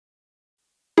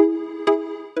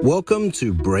Welcome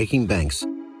to Breaking Banks.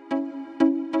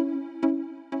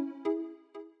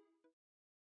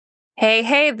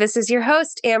 Hey, this is your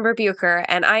host, Amber Buker,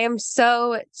 and I am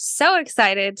so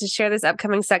excited to share this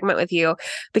upcoming segment with you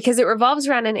because it revolves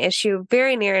around an issue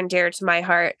very near and dear to my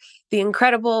heart, the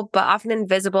incredible but often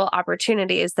invisible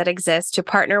opportunities that exist to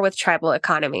partner with tribal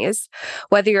economies.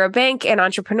 Whether you're a bank, an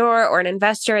entrepreneur, or an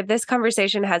investor, this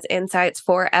conversation has insights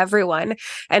for everyone.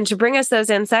 And to bring us those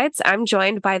insights, I'm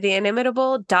joined by the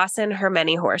inimitable Dawson Her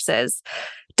Many Horses.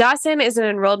 Dawson is an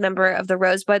enrolled member of the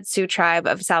Rosebud Sioux tribe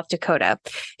of South Dakota.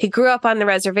 He grew up on the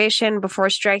reservation before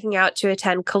striking out to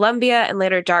attend Columbia and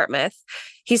later Dartmouth.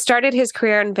 He started his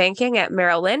career in banking at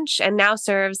Merrill Lynch and now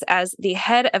serves as the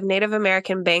head of Native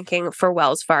American banking for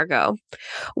Wells Fargo.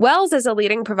 Wells is a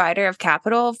leading provider of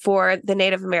capital for the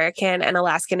Native American and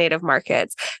Alaska Native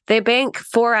markets. They bank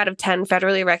 4 out of 10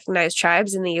 federally recognized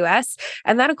tribes in the U.S.,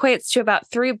 and that equates to about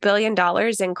 $3 billion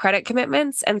in credit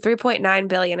commitments and $3.9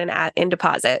 billion in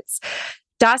deposits.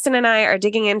 Dawson and I are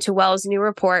digging into Wells' new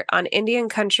report on Indian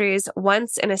country's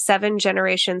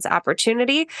once-in-a-7-generations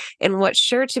opportunity in what's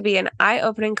sure to be an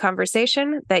eye-opening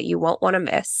conversation that you won't want to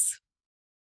miss.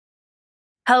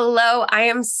 Hello, I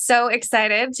am so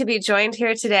excited to be joined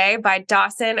here today by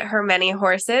Dawson Her Many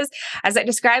Horses. As I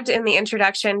described in the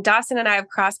introduction, Dawson and I have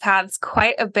crossed paths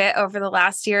quite a bit over the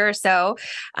last year or so.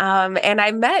 And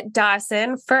I met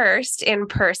Dawson first in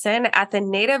person at the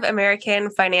Native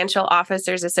American Financial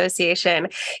Officers Association.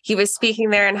 He was speaking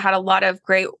there and had a lot of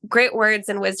great words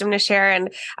and wisdom to share.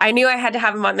 And I knew I had to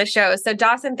have him on the show. So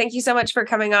Dawson, thank you so much for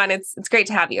coming on. It's great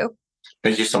to have you.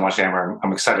 Thank you so much, Amber.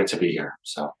 I'm excited to be here.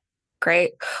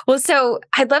 Great. Well, so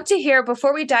I'd love to hear,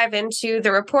 before we dive into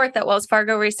the report that Wells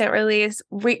Fargo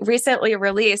recently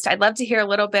released, I'd love to hear a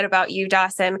little bit about you,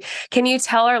 Dawson. Can you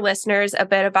tell our listeners a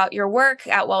bit about your work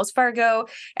at Wells Fargo,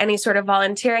 any sort of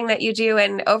volunteering that you do,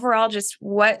 and overall just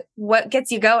what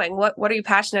gets you going? What are you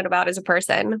passionate about as a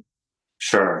person?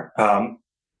 Sure.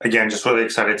 Again, just really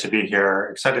excited to be here,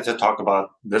 excited to talk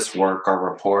about this work,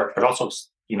 our report, but also,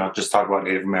 just talk about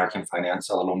Native American finance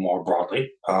a little more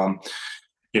broadly.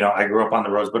 I grew up on the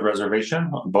Rosebud Reservation.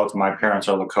 Both my parents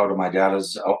are Lakota. My dad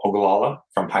is Oglala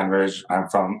from Pine Ridge.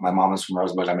 My mom is from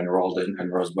Rosebud. I'm enrolled in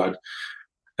Rosebud.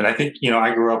 And I think,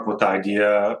 I grew up with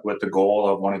the goal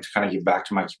of wanting to kind of give back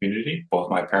to my community. Both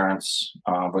my parents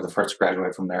were the first to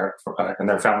graduate from there, and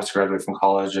their families to graduate from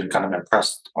college, and kind of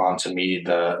impressed onto me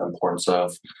the importance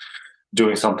of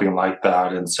doing something like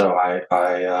that. And so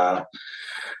I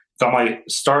got my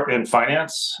start in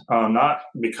finance, not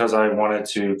because I wanted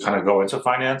to kind of go into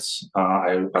finance.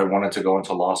 I wanted to go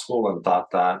into law school and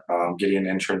thought that getting an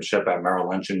internship at Merrill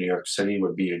Lynch in New York City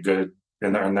would be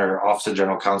and their Office of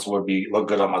General Counsel would look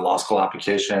good on my law school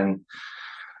application.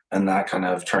 And that kind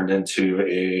of turned into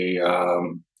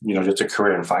just a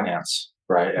career in finance,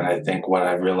 right? And I think what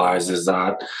I realized is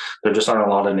that there just aren't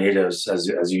a lot of natives,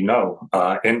 as you know,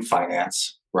 in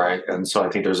finance. Right. And so I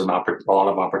think there's a lot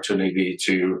of opportunity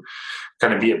to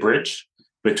kind of be a bridge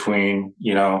between,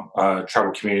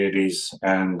 tribal communities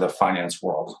and the finance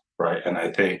world. Right. And I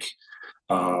think,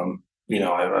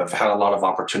 I've had a lot of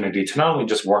opportunity to not only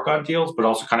just work on deals, but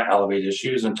also kind of elevate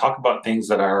issues and talk about things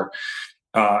that are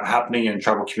happening in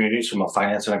tribal communities from a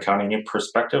finance and accounting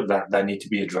perspective that need to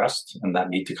be addressed and that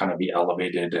need to kind of be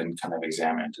elevated and kind of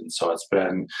examined. And so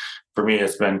for me,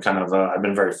 it's been kind of, I've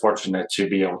been very fortunate to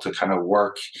be able to kind of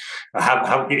work,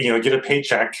 get a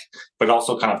paycheck, but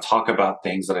also kind of talk about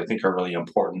things that I think are really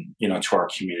important, to our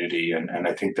community. And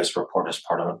I think this report is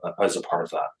as a part of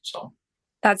that. So.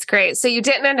 That's great. So you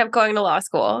didn't end up going to law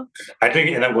school? I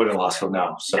didn't end up going to law school,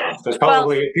 no. So there's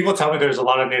probably, people tell me there's a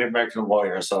lot of Native American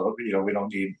lawyers, so, we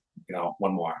don't need,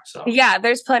 one more. So yeah,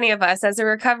 there's plenty of us. As a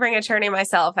recovering attorney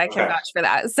myself, I can vouch for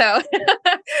that. So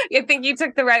I think you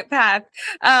took the right path.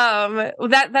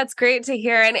 That's great to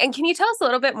hear. And can you tell us a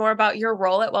little bit more about your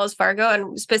role at Wells Fargo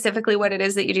and specifically what it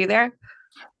is that you do there?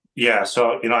 Yeah,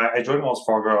 so I joined Wells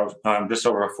Fargo just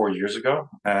over 4 years ago,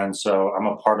 and so I'm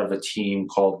a part of a team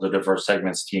called the Diverse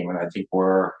Segments team, and I think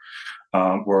our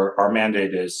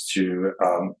mandate is to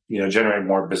generate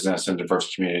more business in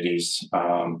diverse communities,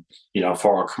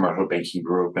 for our commercial banking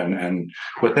group, and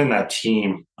within that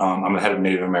team, I'm the head of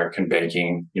Native American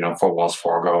banking, for Wells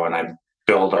Fargo, and I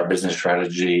build our business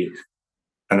strategy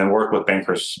and then work with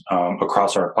bankers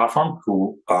across our platform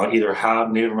who either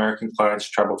have Native American clients,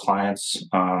 tribal clients,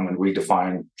 and we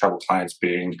define tribal clients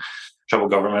being tribal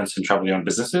governments and tribally owned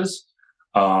businesses,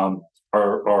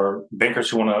 or bankers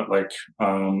who want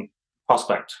to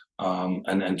prospect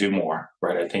and do more,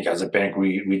 right? I think as a bank,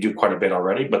 we do quite a bit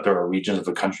already, but there are regions of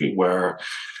the country where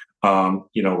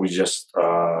we just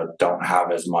don't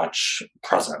have as much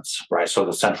presence, right? So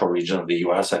the central region of the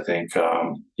U.S., I think,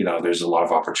 there's a lot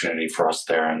of opportunity for us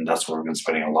there, and that's where we've been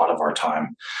spending a lot of our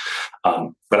time.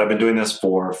 But I've been doing this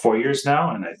for 4 years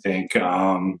now, and I think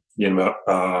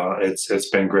it's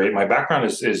been great. My background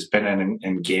has been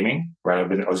in gaming, right?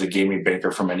 I was a gaming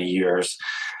banker for many years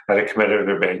at a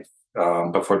competitor bank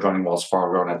before joining Wells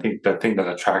Fargo, and I think the thing that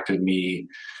attracted me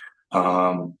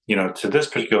to this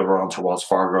particular role, to Wells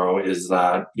Fargo, is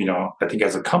that, I think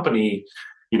as a company,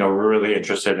 we're really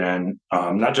interested in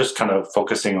not just kind of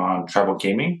focusing on tribal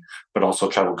gaming, but also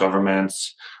tribal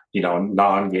governments,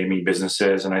 non-gaming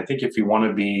businesses. And I think if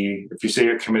you say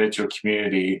you're committed to a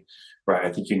community, right,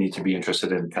 I think you need to be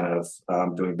interested in kind of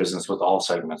doing business with all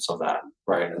segments of that,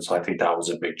 right? And so I think that was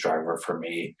a big driver for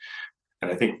me.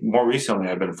 And I think more recently,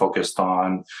 I've been focused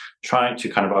on trying to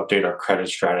kind of update our credit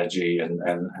strategy and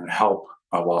help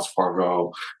Wells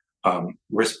Fargo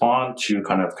respond to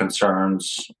kind of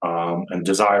concerns and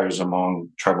desires among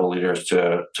tribal leaders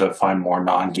to find more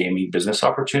non-gaming business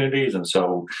opportunities. And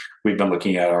so we've been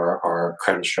looking at our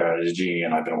credit strategy,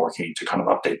 and I've been working to kind of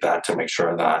update that to make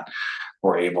sure that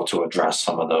we're able to address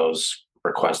some of those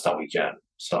requests that we get.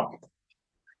 So.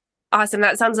 Awesome.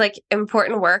 That sounds like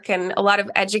important work and a lot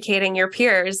of educating your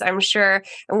peers, I'm sure.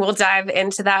 And we'll dive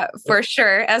into that for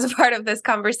sure as a part of this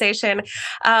conversation.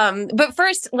 But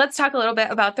first, let's talk a little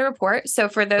bit about the report. So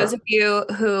for those of you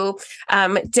who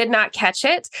did not catch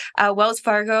it, Wells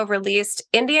Fargo released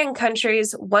Indian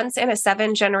Country's Once in a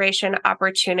Seven Generation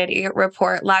Opportunity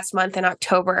Report last month in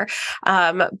October,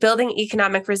 building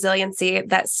economic resiliency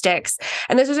that sticks.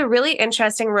 And this was a really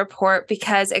interesting report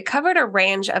because it covered a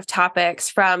range of topics,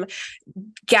 from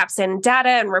gaps in data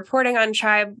and reporting on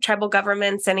tribal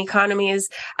governments and economies,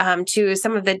 to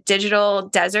some of the digital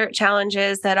desert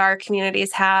challenges that our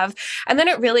communities have. And then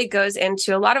it really goes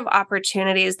into a lot of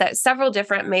opportunities that several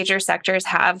different major sectors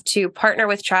have to partner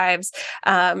with tribes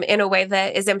in a way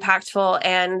that is impactful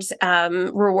and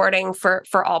rewarding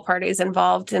for all parties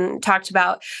involved, and talked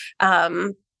about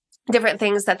different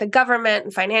things that the government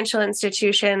and financial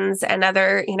institutions and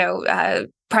other,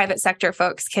 private sector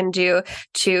folks can do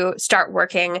to start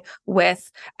working with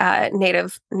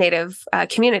Native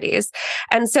communities.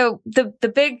 And so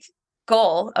the big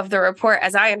goal of the report,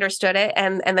 as I understood it,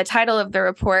 and the title of the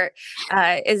report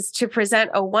is to present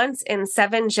a once in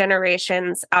 7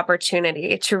 generations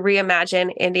opportunity to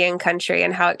reimagine Indian country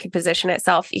and how it could position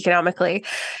itself economically,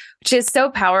 which is so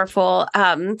powerful.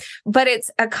 But it's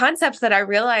a concept that I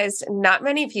realized not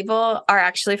many people are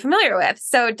actually familiar with.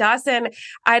 So Dawson,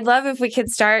 I'd love if we could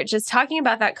start just talking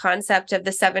about that concept of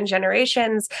the 7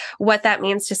 generations, what that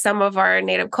means to some of our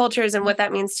Native cultures, and what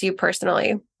that means to you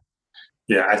personally.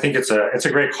 Yeah, I think it's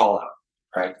a great call out,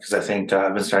 right? Because I think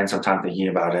I've been spending some time thinking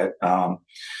about it. I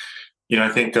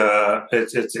think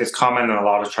it's common in a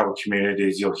lot of tribal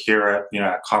communities. You'll hear it,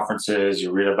 at conferences,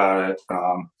 you read about it.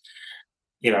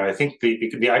 I think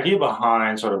the idea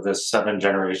behind sort of this 7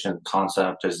 generation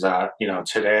concept is that,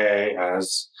 today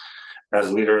as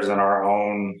leaders in our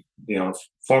own,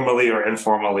 formally or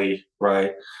informally,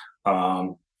 right,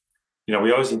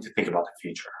 we always need to think about the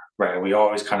future, right? We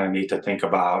always kind of need to think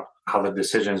about how the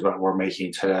decisions that we're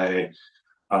making today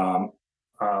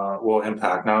will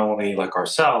impact not only like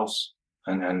ourselves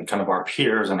and kind of our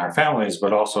peers and our families,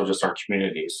 but also just our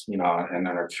communities, and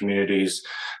our communities,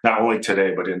 not only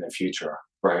today, but in the future.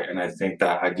 Right. And I think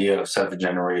that idea of 7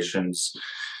 generations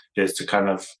is to kind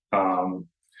of,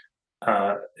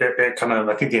 I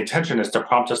think the intention is to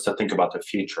prompt us to think about the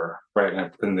future.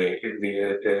 Right. And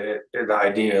the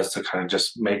idea is to kind of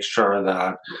just make sure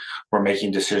that we're making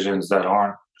decisions that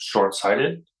aren't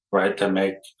short-sighted, right. To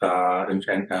make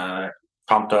and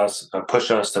prompt us, push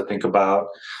us to think about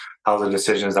how the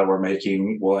decisions that we're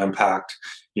making will impact,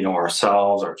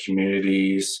 ourselves, our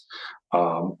communities,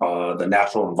 the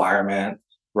natural environment,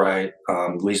 right?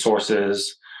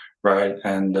 Resources, right?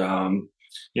 And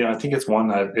I think it's one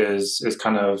that is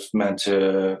kind of meant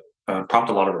to prompt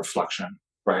a lot of reflection,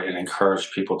 right, and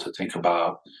encourage people to think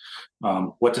about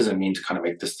what does it mean to kind of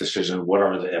make this decision? What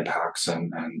are the impacts,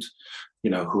 and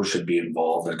who should be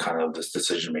involved in kind of this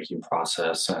decision making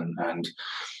process? And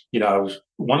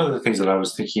one of the things that I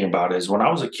was thinking about is when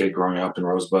I was a kid growing up in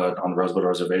Rosebud, on the Rosebud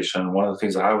Reservation, one of the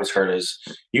things that I always heard is,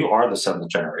 you are the 7th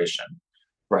generation.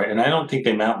 Right. And I don't think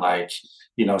they meant like,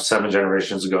 7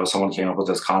 generations ago, someone came up with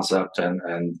this concept and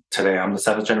today I'm the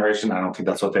 7th generation. I don't think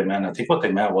that's what they meant. I think what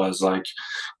they meant was like,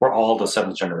 we're all the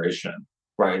 7th generation.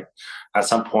 Right. At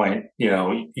some point,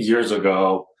 years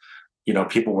ago,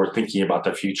 people were thinking about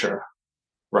the future.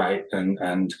 Right.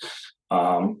 And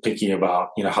thinking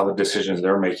about, how the decisions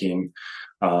they're making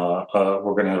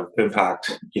we're going to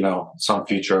impact, some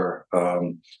future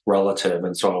relative.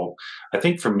 And so I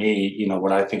think for me,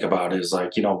 what I think about is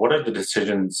like, what are the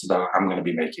decisions that I'm going to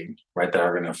be making, right, that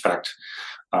are going to affect,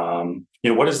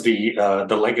 what is the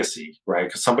legacy, right?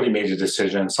 Because somebody made a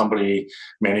decision, somebody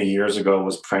many years ago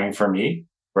was praying for me,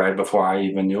 right, before I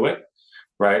even knew it,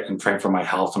 right, and praying for my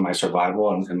health and my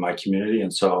survival and my community.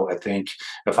 And so I think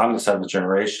if I'm the seventh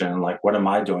generation, like, what am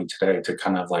I doing today to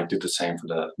kind of like do the same for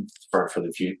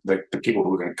the few the people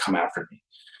who are going to come after me,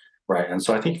 right? And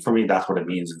so I think for me, that's what it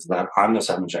means is that I'm the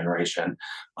seventh generation.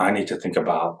 I need to think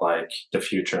about like the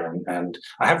future, and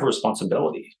I have a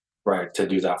responsibility, right, to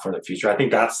do that for the future. I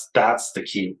think that's the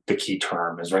key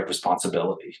term is right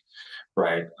responsibility,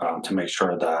 right, to make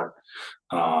sure that.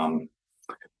 Um,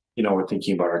 we're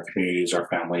thinking about our communities, our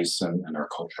families, and our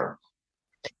culture.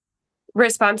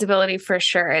 Responsibility for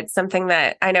sure. It's something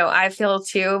that I know I feel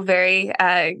too, very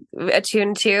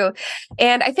attuned to.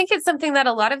 And I think it's something that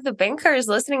a lot of the bankers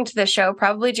listening to the show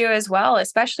probably do as well,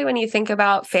 especially when you think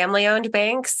about family owned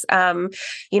banks.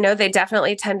 They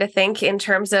definitely tend to think in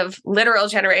terms of literal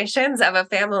generations of a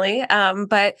family.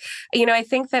 But I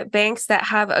think that banks that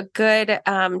have a good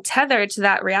tether to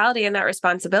that reality and that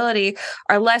responsibility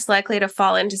are less likely to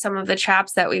fall into some of the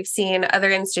traps that we've seen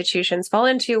other institutions fall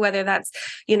into, whether that's,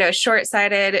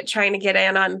 short-sighted, trying to get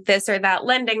in on this or that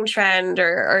lending trend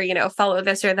or follow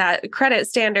this or that credit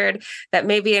standard that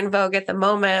may be in vogue at the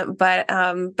moment, but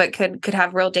could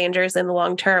have real dangers in the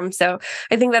long term. So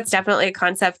I think that's definitely a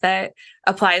concept that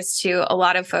applies to a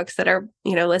lot of folks that are,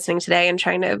 listening today and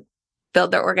trying to build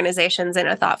their organizations in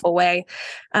a thoughtful way.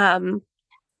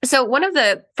 So one of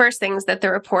the first things that the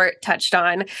report touched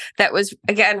on that was,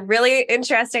 again, really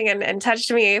interesting and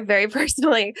touched me very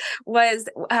personally was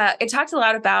it talked a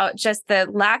lot about just the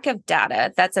lack of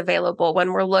data that's available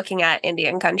when we're looking at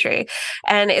Indian country.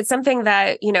 And it's something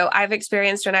that, I've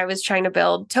experienced when I was trying to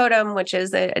build Totem, which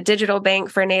is a digital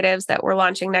bank for natives that we're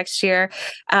launching next year.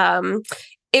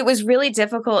 It was really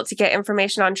difficult to get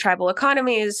information on tribal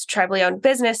economies, tribally owned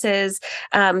businesses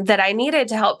that I needed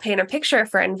to help paint a picture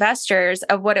for investors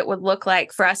of what it would look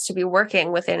like for us to be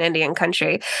working within Indian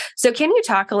country. So can you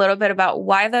talk a little bit about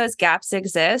why those gaps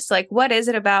exist? Like, what is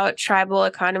it about tribal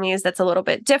economies that's a little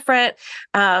bit different?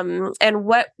 And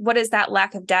what does that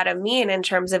lack of data mean in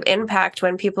terms of impact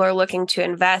when people are looking to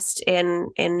invest in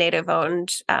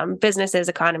native-owned businesses,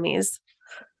 economies?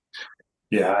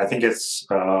 Yeah, I think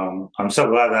I'm so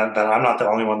glad that I'm not the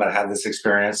only one that had this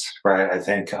experience, right? I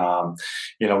think,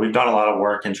 we've done a lot of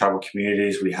work in tribal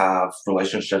communities. We have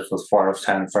relationships with 4 out of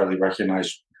 10 fairly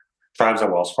recognized tribes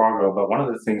at Wells Fargo. But one of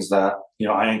the things that,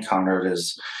 I encountered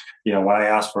is, when I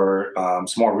asked for some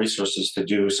more resources to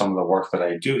do some of the work that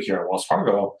I do here at Wells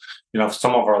Fargo,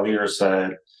 some of our leaders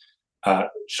said,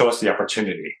 show us the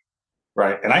opportunity.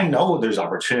 Right. And I know there's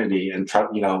opportunity in,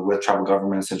 with tribal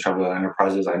governments and tribal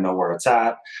enterprises. I know where it's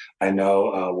at. I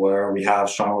know where we have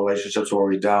strong relationships, where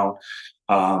we don't.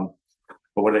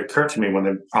 But what occurred to me when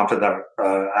they prompted that,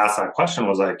 asked that question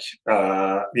was like,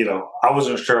 I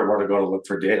wasn't sure where to go to look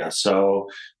for data. So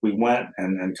we went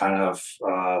and kind of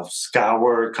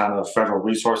scoured kind of federal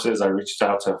resources. I reached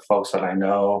out to folks that I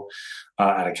know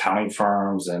at accounting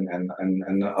firms and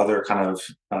other kind of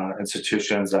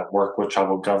institutions that work with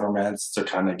tribal governments to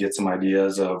kind of get some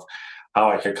ideas of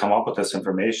how I could come up with this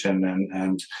information.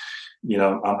 And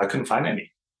I couldn't find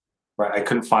any. Right. I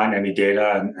couldn't find any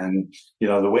data, and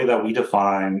the way that we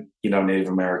define Native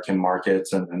American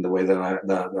markets and the way that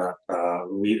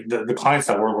the clients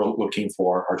that we're looking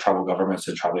for are tribal governments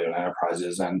and tribal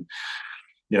enterprises, and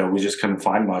we just couldn't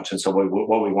find much. And so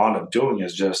what we wound up doing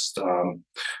is just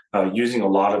using a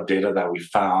lot of data that we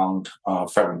found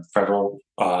from federal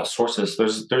sources.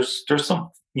 There's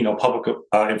some public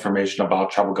information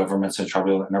about tribal governments and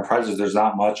tribal enterprises. There's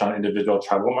not much on individual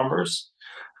tribal members.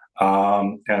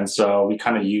 And so we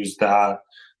kind of used that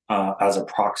as a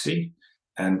proxy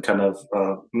and kind of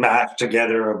mashed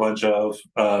together a bunch of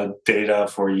data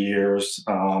for years,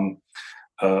 for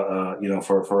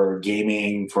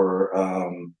gaming, for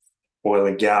oil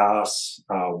and gas,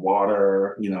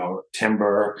 water,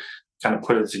 timber, kind of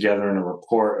put it together in a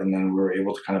report. And then we were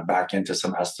able to kind of back into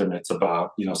some estimates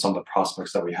about, some of the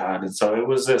prospects that we had. And so it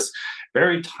was this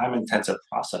very time intensive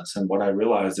process. And what I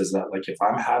realized is that like, if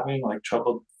I'm having like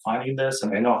trouble finding this,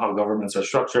 and I know how governments are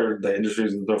structured, the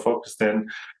industries that they're focused in,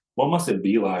 what must it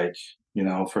be like,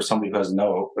 for somebody who has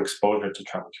no exposure to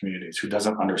tribal communities, who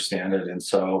doesn't understand it? And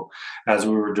so as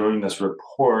we were doing this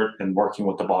report and working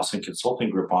with the Boston Consulting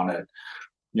Group on it,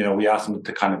 we asked them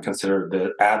to kind of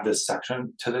consider add this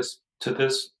section to this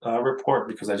report,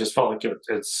 because I just felt like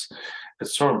it's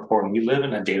so important. We live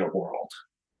in a data world,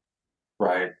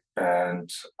 right? and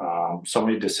so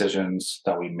many decisions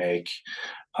that we make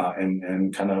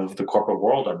in kind of the corporate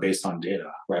world are based on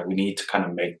data, right? We need to kind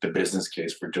of make the business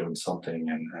case for doing something,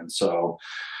 and so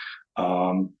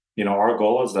our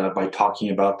goal is that by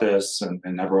talking about this,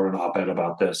 and I wrote an op-ed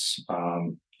about this,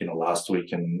 last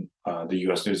week in the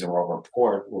U.S. News and World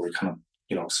Report, where we kind of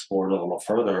explored it a little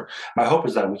further. My hope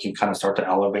is that we can kind of start to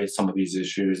elevate some of these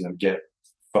issues and get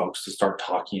folks to start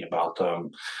talking about them,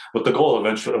 with the goal of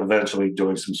eventually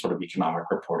doing some sort of economic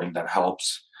reporting that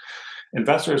helps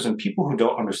investors and people who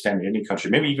don't understand any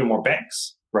country, maybe even more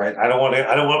banks. Right. I don't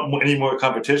want any more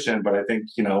competition, but I think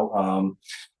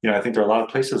I think there are a lot of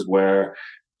places where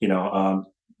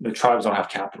the tribes don't have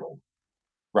capital.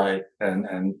 Right.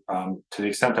 And to the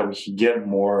extent that we can get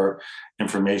more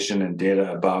information and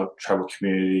data about tribal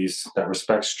communities that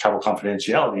respects tribal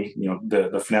confidentiality,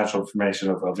 the financial information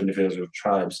of individual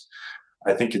tribes,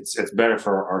 I think it's better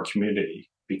for our community,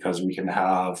 because we can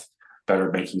have better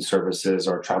banking services.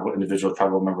 Our individual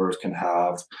tribal members can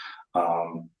have,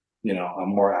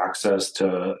 more access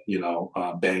to,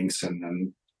 banks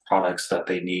and products that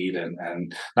they need,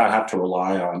 and not have to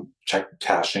rely on check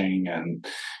cashing and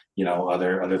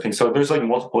other things. So there's like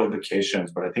multiple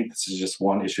implications, but I think this is just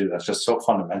one issue that's just so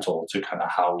fundamental to kind of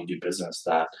how we do business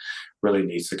that really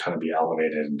needs to kind of be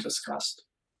elevated and discussed.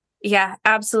 Yeah,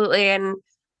 absolutely. And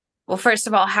well, first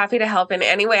of all, happy to help in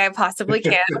any way I possibly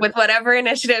can with whatever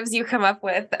initiatives you come up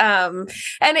with. And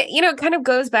it, kind of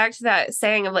goes back to that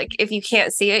saying of like, if you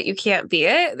can't see it, you can't be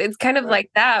it. It's kind of like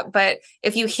that. But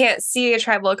if you can't see a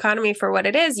tribal economy for what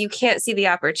it is, you can't see the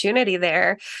opportunity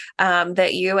there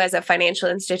that you as a financial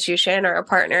institution or a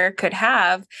partner could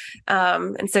have.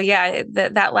 And so, yeah,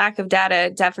 that lack of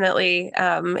data definitely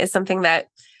is something that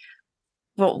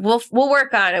we'll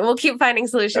work on it. We'll keep finding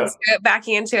solutions to it,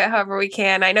 backing into it however we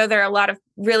can. I know there are a lot of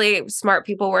really smart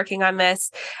people working on this.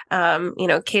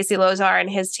 Casey Lozar and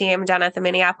his team down at the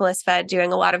Minneapolis Fed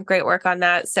doing a lot of great work on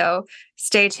that. So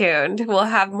stay tuned. We'll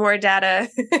have more data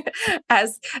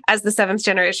as the seventh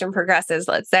generation progresses,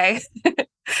 let's say.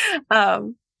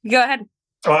 Go ahead.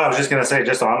 Well, I was just going to say,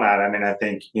 just on that, I mean, I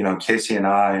think, Casey and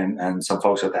I and some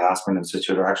folks at the Aspen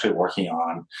Institute are actually working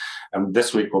on, and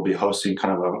this week we'll be hosting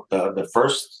kind of the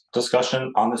first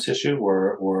discussion on this issue.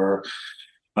 We're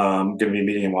going to be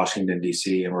meeting in Washington,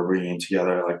 D.C., and we're bringing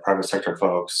together like private sector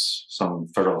folks, some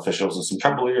federal officials, and some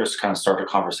tribal leaders to kind of start a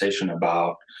conversation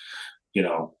about,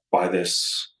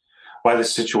 why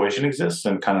this situation exists,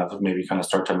 and kind of maybe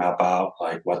start to map out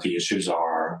like what the issues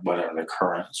are, what are the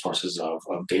current sources of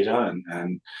data,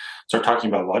 and start talking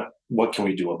about what can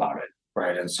we do about it,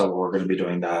 right? And so we're going to be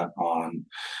doing that on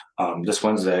this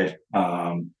Wednesday,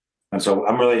 and so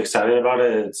I'm really excited about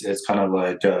it. It's kind of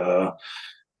like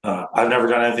I've never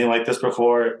done anything like this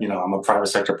before. I'm a private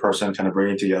sector person, kind of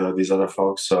bringing together these other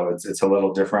folks, so it's a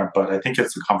little different, but I think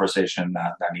it's a conversation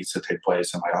that needs to take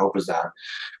place, and my hope is that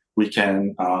we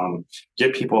can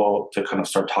get people to kind of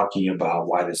start talking about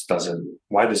why this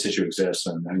issue exists,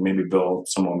 and maybe build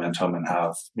some momentum and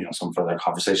have some further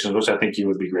conversations, which I think you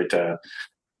would be great to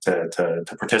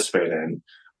participate in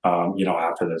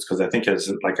after this, because I think, as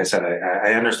like I said,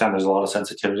 I understand there's a lot of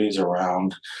sensitivities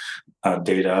around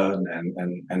data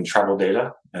and tribal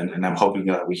data, and I'm hoping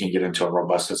that we can get into a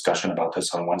robust discussion about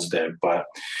this on Wednesday. But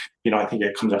I think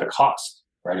it comes at a cost,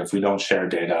 right? If we don't share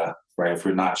data, right, if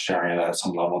we're not sharing it at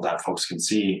some level that folks can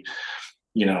see,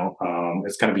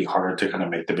 it's going to be harder to kind of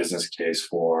make the business case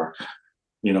for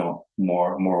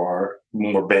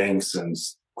more banks and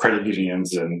credit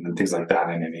unions and things like that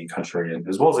in any country, and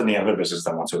as well as any other business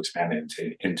that wants to expand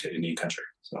into any country.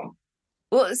 So,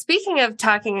 well, speaking of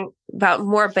talking about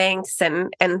more banks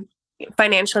and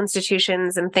financial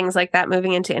institutions and things like that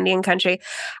moving into Indian country,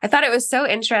 I thought it was so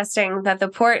interesting that the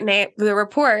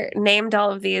report named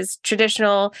all of these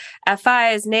traditional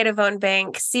FIs, native-owned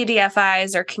banks,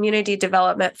 CDFIs, or community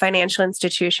development financial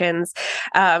institutions,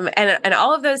 and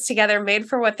all of those together made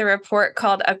for what the report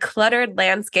called a cluttered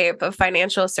landscape of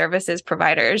financial services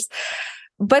providers.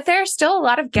 But there are still a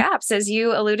lot of gaps, as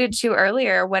you alluded to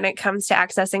earlier, when it comes to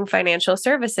accessing financial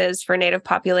services for Native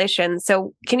populations.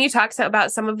 So can you talk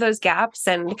about some of those gaps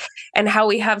and how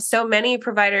we have so many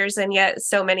providers and yet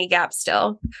so many gaps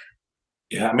still?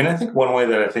 Yeah, I mean, I think one way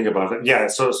that I think about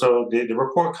it, so the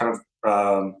report kind of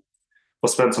will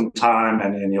spend some time,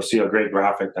 and you'll see a great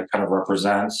graphic that kind of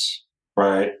represents,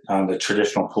 right, the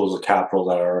traditional pools of capital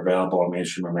that are available in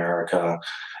mainstream America,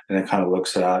 and it kind of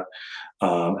looks at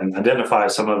and identify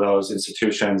some of those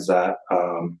institutions that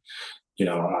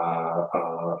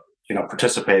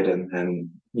participate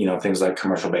in things like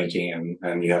commercial banking,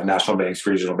 and you have national banks,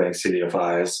 regional banks,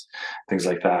 CDFIs, things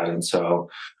like that. And so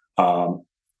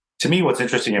to me, what's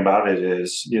interesting about it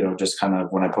is, just kind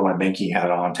of when I put my banking hat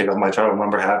on, take off my travel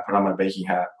member hat, put on my banking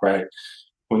hat, right?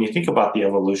 When you think about the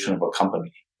evolution of a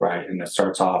company, right, and it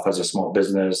starts off as a small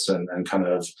business and kind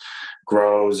of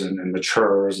grows and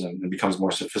matures and becomes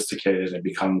more sophisticated and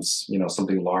becomes,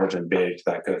 something large and big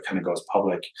that kind of goes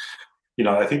public.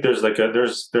 I think there's like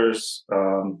there's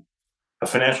a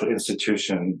financial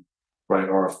institution, right,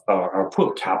 or a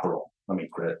pool of capital. Let me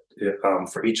put it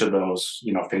for each of those,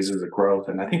 phases of growth.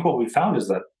 And I think what we found is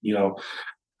that,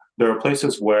 there are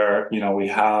places where, we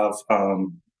have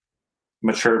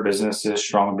mature businesses,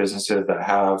 strong businesses that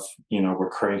have,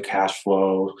 recurring cash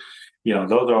flow.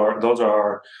 Those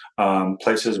are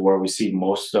places where we see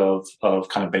most of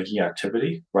kind of banking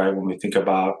activity, right? When we think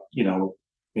about,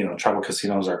 travel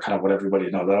casinos are kind of what everybody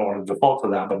knows. I don't want to default to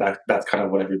that, but that's kind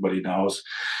of what everybody knows.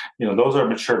 Those are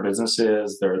mature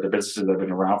businesses. They're the businesses that have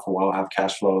been around for a while, have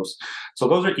cash flows. So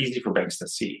those are easy for banks to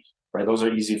see, right? Those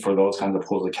are easy for those kinds of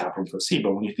pools of capital to see.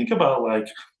 But when you think about like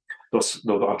those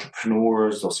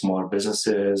entrepreneurs, those smaller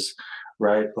businesses,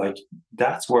 right? Like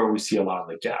that's where we see a lot of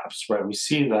the gaps, right? We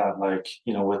see that like,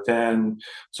 within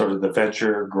sort of the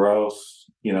venture growth,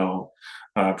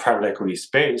 private equity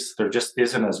space, there just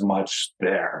isn't as much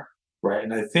there, right?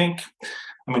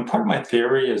 And part of my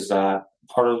theory is that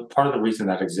part of the reason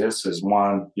that exists is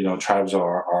one, tribes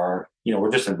are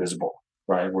we're just invisible,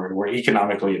 right? We're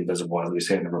economically invisible, as we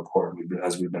say in the report,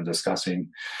 as we've been discussing,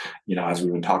 as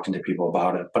we've been talking to people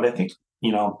about it. But I think,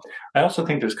 I also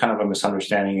think there's kind of a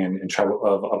misunderstanding in tribal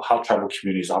of how tribal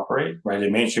communities operate, right?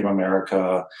 In mainstream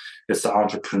America, it's the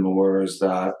entrepreneurs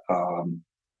that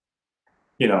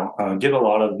get a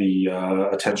lot of the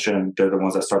attention. They're the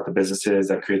ones that start the businesses,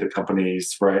 that create the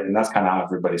companies, right? And that's kind of how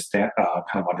everybody kind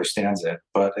of understands it.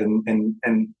 But in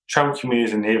tribal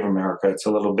communities in Native America, it's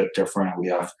a little bit different. We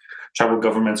have tribal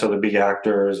governments are the big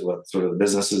actors with sort of the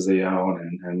businesses they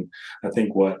own. And I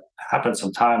think what happens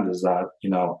sometimes is that,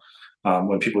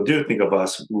 when people do think of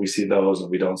us, we see those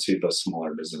and we don't see the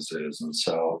smaller businesses. And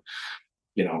so,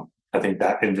 I think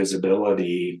that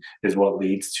invisibility is what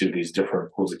leads to these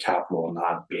different pools of capital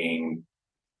not being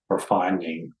or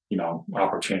finding,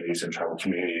 opportunities in tribal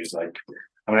communities. Like,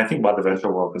 I think about the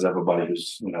venture world because everybody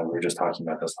who's, we were just talking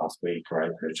about this last week,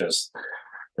 right? There just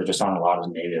aren't a lot of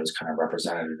natives kind of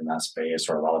represented in that space,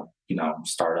 or a lot of,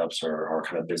 startups or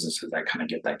kind of businesses that kind of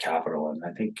get that capital. And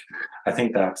I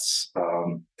think that's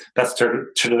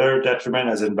to their detriment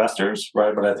as investors,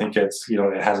 right? But I think it's,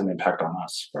 it has an impact on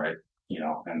us, right?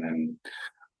 And then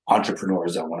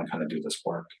entrepreneurs that want to kind of do this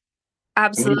work.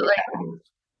 Absolutely.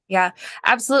 Yeah,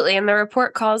 absolutely. And the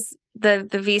report calls the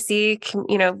VC,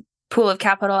 pool of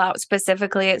capital out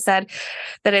specifically. It said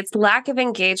that its lack of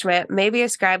engagement may be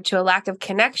ascribed to a lack of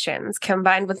connections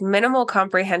combined with minimal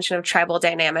comprehension of tribal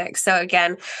dynamics. So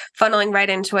again, funneling right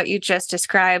into what you just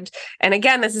described. And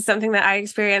again, this is something that I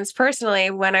experienced personally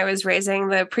when I was raising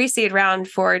the pre-seed round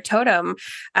for Totem.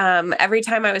 Every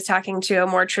time I was talking to a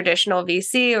more traditional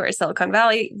VC or a Silicon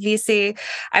Valley VC,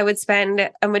 I would spend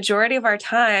a majority of our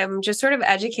time just sort of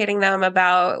educating them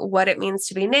about what it means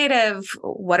to be Native,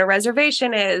 what a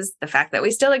reservation is, the fact that we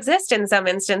still exist in some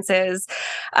instances.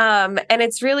 And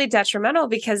it's really detrimental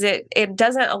because it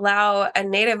doesn't allow a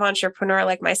Native entrepreneur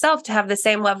like myself to have the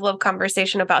same level of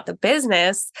conversation about the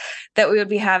business that we would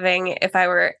be having if I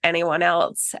were anyone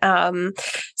else.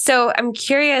 So I'm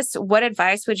curious, what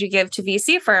advice would you give to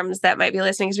VC firms that might be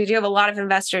listening? Because we do have a lot of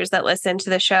investors that listen to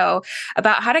the show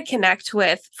about how to connect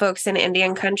with folks in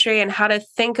Indian country and how to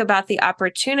think about the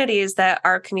opportunities that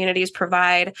our communities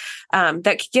provide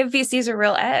that could give VCs a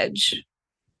real edge.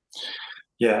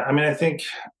 Yeah, I think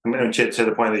to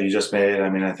the point that you just made,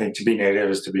 I think to be Native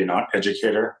is to be an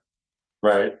educator,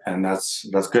 right? And that's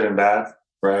good and bad,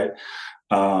 right?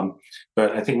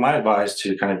 But I think my advice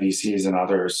to kind of VCs and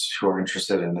others who are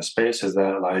interested in the space is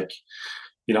that, like,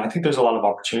 I think there's a lot of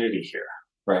opportunity here,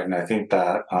 right? And I think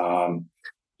that,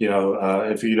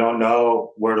 if you don't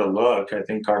know where to look, I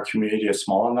think our community is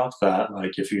small enough that,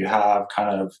 like, if you have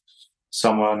kind of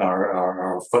someone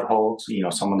or footholds,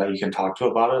 someone that you can talk to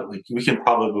about it, like, we can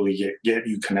probably get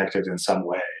you connected in some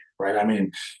way, right?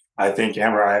 I think,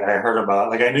 Amber, I heard about,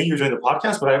 like, I knew you were doing the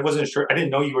podcast, but I wasn't sure. I didn't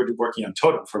know you were working on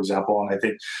Totem, for example. And I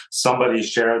think somebody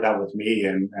shared that with me,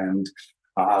 and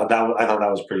I thought that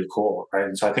was pretty cool, right?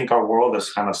 And so I think our world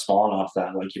is kind of small enough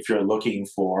that, like, if you're looking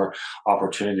for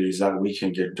opportunities that we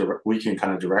can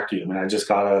kind of direct you. I just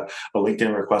got a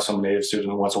LinkedIn request from a Native student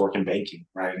who wants to work in banking,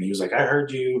 right? And he was like, I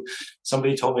heard you.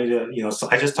 Somebody told me to, so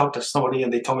I just talked to somebody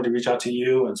and they told me to reach out to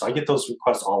you. And so I get those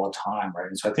requests all the time, right?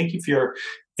 And so I think if you're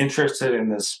interested in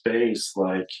this space,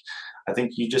 like I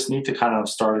think you just need to kind of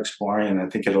start exploring, and I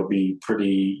think it'll be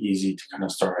pretty easy to kind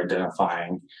of start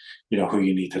identifying, who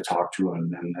you need to talk to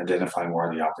and identifying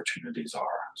where the opportunities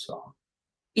are. So.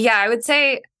 Yeah, I would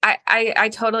say I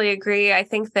totally agree. I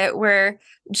think that we're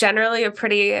generally a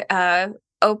pretty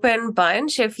open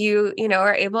bunch. If you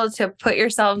are able to put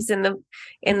yourselves in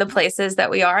the places that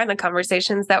we are and the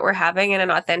conversations that we're having in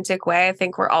an authentic way, I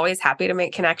think we're always happy to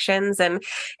make connections. And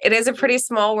it is a pretty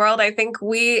small world. I think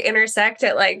we intersect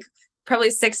at like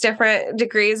probably 6 different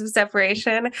degrees of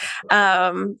separation.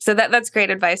 So that's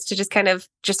great advice to just kind of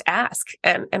just ask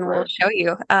and we'll show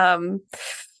you.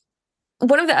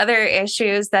 One of the other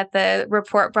issues that the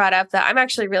report brought up that I'm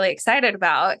actually really excited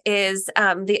about is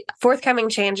the forthcoming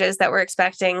changes that we're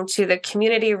expecting to the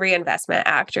Community Reinvestment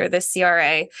Act, or the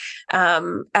CRA.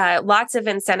 Lots of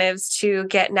incentives to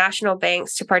get national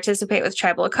banks to participate with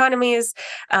tribal economies.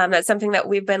 That's something that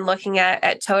we've been looking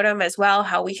at Totem as well,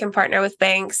 how we can partner with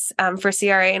banks for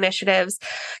CRA initiatives.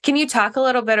 Can you talk a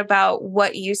little bit about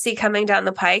what you see coming down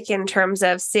the pike in terms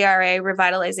of CRA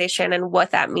revitalization and what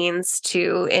that means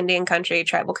to Indian country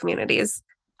tribal communities?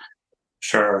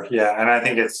 Sure. Yeah, and I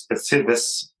think it's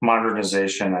this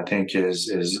modernization, I think, is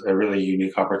a really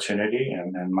unique opportunity,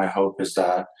 and my hope is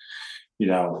that you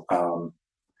know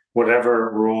whatever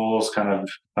rules kind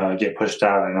of get pushed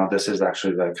out. I know this is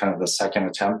actually the kind of the second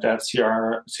attempt at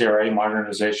CRA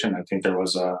modernization. I think there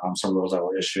was some rules that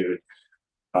were issued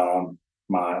by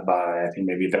I think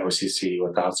maybe the OCC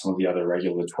without some of the other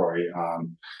regulatory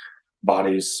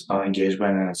bodies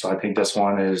engagement. And so I think this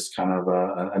one is kind of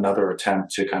another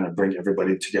attempt to kind of bring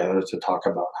everybody together to talk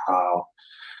about how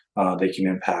they can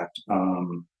impact,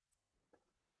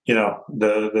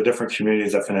 the different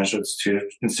communities that financial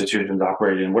institutions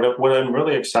operate in. What I'm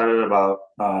really excited about,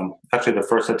 actually the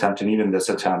first attempt and even this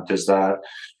attempt, is that,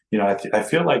 I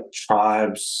feel like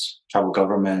tribal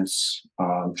governments,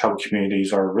 tribal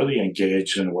communities are really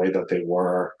engaged in a way that they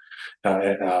were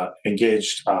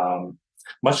engaged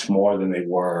much more than they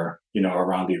were,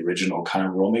 around the original kind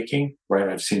of rulemaking, right?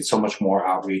 I've seen so much more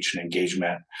outreach and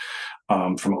engagement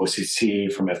from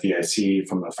OCC, from FDIC,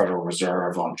 from the Federal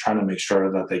Reserve on trying to make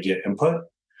sure that they get input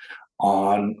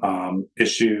on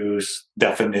issues,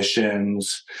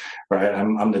 definitions, right?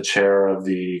 I'm the chair of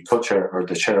the co-chair or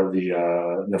the chair of the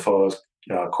NFOA's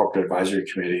Corporate Advisory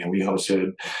Committee, and we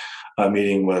hosted a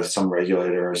meeting with some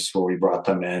regulators where we brought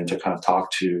them in to kind of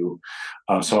talk to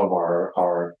some of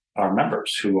our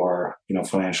members who are,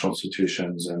 financial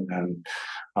institutions, and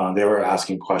they were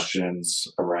asking questions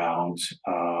around,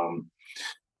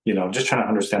 just trying to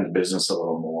understand the business a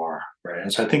little more, right?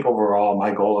 And so I think overall,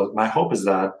 my hope is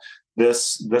that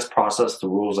this process, the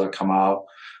rules that come out,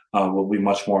 will be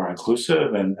much more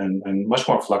inclusive and much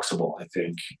more flexible. I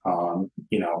think,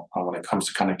 when it comes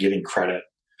to kind of getting credit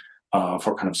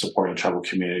for kind of supporting tribal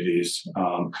communities.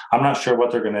 I'm not sure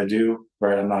what they're going to do,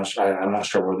 right? I'm not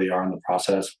sure where they are in the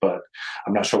process, but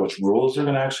I'm not sure which rules they're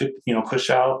going to actually, push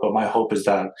out. But my hope is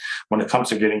that when it comes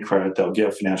to getting credit, they'll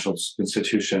give financial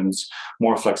institutions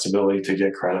more flexibility to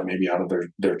get credit, maybe out of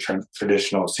their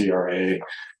traditional CRA.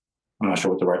 I'm not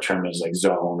sure what the right term is, like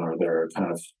zone or their kind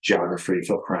of geography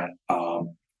footprint.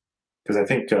 Because I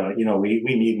think we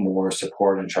need more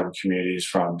support in tribal communities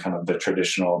from kind of the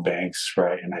traditional banks,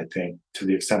 right? And I think to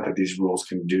the extent that these rules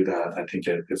can do that, I think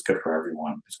it's good for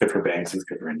everyone. It's good for banks. It's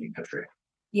good for Indian country.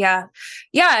 Yeah.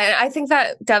 Yeah. And I think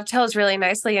that dovetails really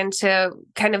nicely into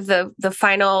kind of the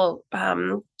final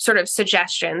sort of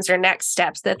suggestions or next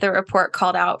steps that the report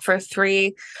called out for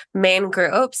 3 main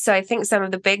groups. So I think some of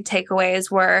the big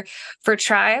takeaways were for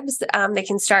tribes, they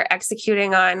can start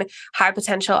executing on high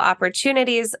potential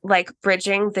opportunities like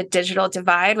bridging the digital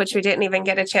divide, which we didn't even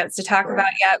get a chance to talk about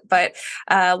yet, but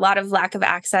a lot of lack of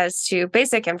access to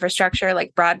basic infrastructure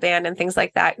like broadband and things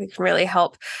like that can really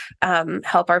help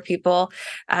our people.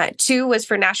 2 was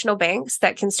for national banks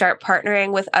that can start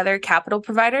partnering with other capital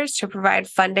providers to provide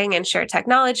funding and share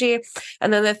technology.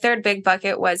 And then the 3rd big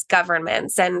bucket was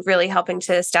governments and really helping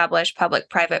to establish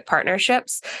public-private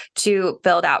partnerships to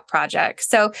build out projects.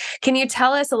 So can you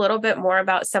tell us a little bit more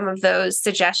about some of those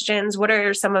suggestions? What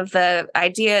are some of the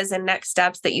ideas and next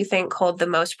steps that you think hold the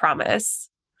most promise?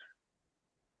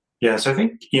 Yeah, so I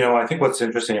think what's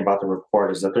interesting about the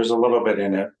report is that there's a little bit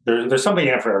in it. There's something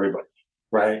in it for everybody,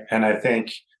 right? And I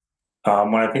think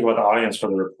when I think about the audience for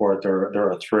the report, there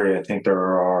are 3. I think there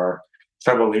are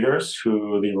tribal leaders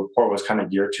who the report was kind of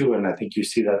geared to, and I think you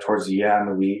see that towards the end.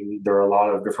 There are a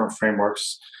lot of different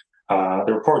frameworks. The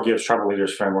report gives tribal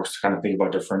leaders frameworks to kind of think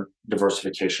about different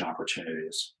diversification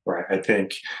opportunities, right? I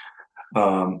think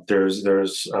There's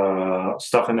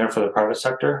stuff in there for the private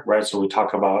sector, right? So we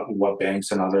talk about what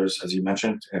banks and others, as you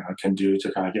mentioned, can do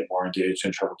to kind of get more engaged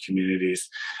in tribal communities.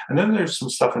 And then there's some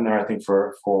stuff in there, I think,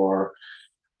 for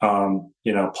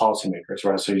policymakers,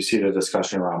 right? So you see the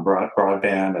discussion around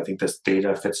broadband. I think this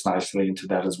data fits nicely into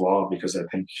that as well, because I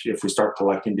think if we start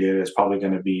collecting data, it's probably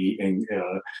going to be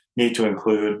need to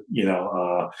include,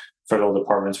 federal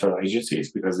departments, federal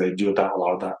agencies, because they do a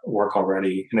lot of that work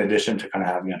already, in addition to kind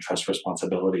of having a trust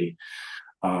responsibility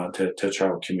to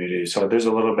tribal communities. So there's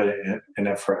a little bit in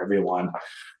it for everyone.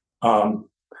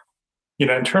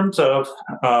 In terms of,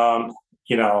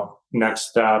 next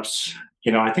steps,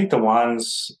 I think the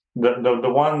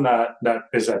one that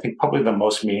is, I think, probably the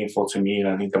most meaningful to me, and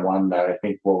I think the one that I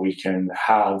think where we can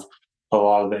have a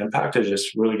lot of the impact is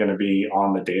just really going to be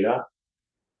on the data,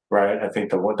 right? I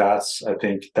think that's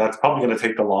probably going to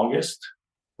take the longest,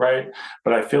 right?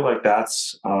 But I feel like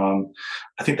that's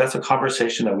a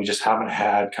conversation that we just haven't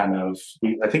had. I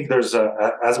think there's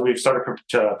as we've started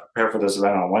to prepare for this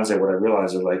event on Wednesday, what I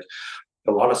realized is like,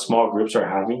 a lot of small groups are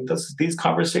having these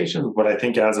conversations, but I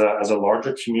think as a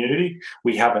larger community,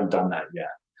 we haven't done that yet.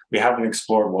 We haven't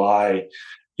explored why,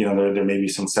 there may be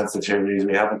some sensitivities.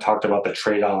 We haven't talked about the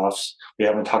trade-offs. We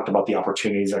haven't talked about the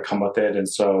opportunities that come with it. And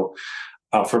so,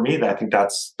 for me, I think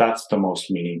that's the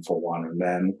most meaningful one. And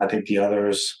then I think the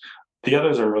others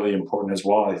are really important as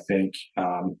well. I think,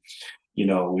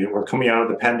 we're coming out of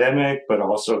the pandemic, but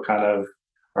also kind of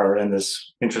are in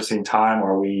this interesting time.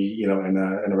 Are we, in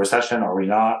a recession? Are we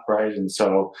not? Right. And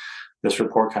so this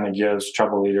report kind of gives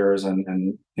tribal leaders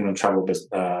and tribal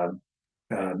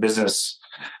business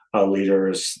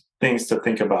leaders things to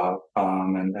think about,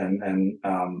 and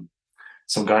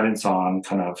some guidance on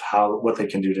kind of what they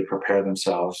can do to prepare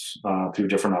themselves through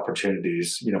different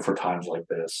opportunities, for times like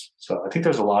this. So I think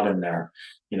there's a lot in there,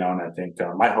 and I think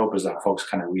my hope is that folks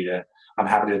kind of read it. I'm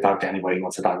happy to talk to anybody who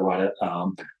wants to talk about it.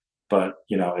 But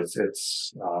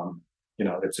it's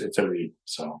a read,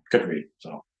 so good read.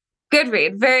 So good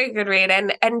read, very good read,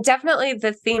 and definitely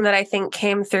the theme that I think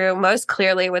came through most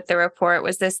clearly with the report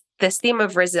was this theme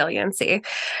of resiliency,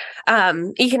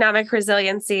 economic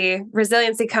resiliency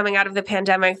coming out of the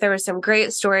pandemic. There were some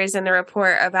great stories in the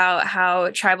report about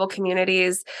how tribal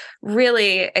communities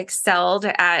really excelled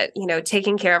at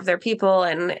taking care of their people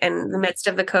and in the midst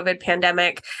of the COVID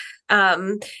pandemic.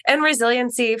 And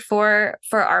resiliency for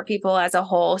our people as a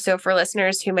whole. So for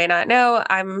listeners who may not know,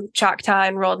 I'm Choctaw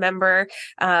enrolled member,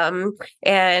 and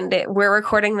we're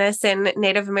recording this in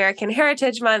Native American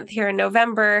Heritage Month here in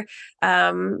November,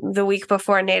 the week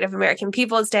before Native American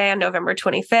Peoples Day on November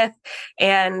 25th.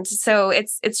 And so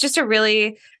it's just a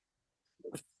really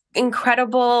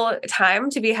incredible time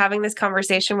to be having this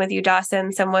conversation with you,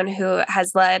 Dawson, someone who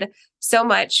has led so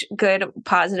much good,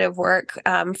 positive work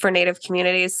for Native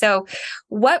communities. So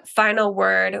what final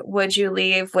word would you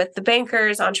leave with the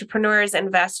bankers, entrepreneurs,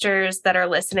 investors that are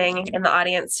listening in the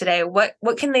audience today? What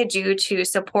can they do to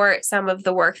support some of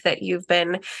the work that you've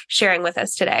been sharing with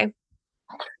us today?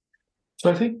 So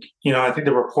I think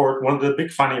the report, one of the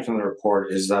big findings from the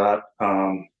report is that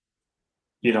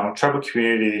tribal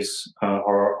communities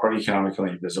are economically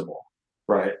invisible,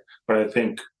 right? But I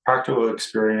think practical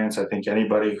experience, I think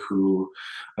anybody who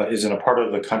is in a part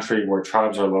of the country where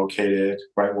tribes are located,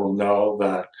 right, will know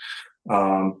that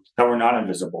we're not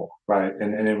invisible, right?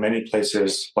 And in many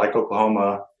places, like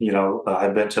Oklahoma,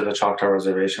 I've been to the Choctaw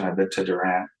Reservation, I've been to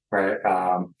Durant, right?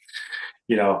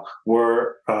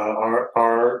 We're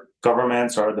our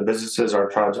governments, the businesses our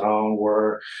tribes own,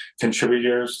 we're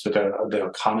contributors to the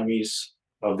economies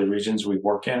of the regions we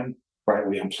work in, right?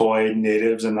 We employ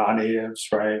natives and non-natives,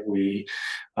 right? We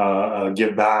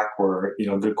give back. We're,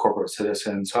 good corporate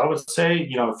citizens. So I would say,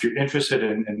 if you're interested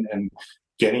in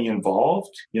getting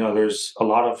involved, there's a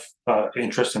lot of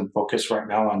interest and focus right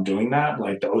now on doing that.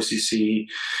 Like the OCC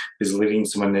is leading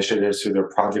some initiatives through their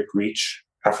Project Reach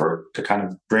effort to kind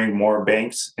of bring more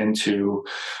banks into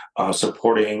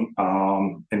supporting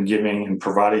and giving and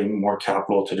providing more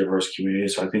capital to diverse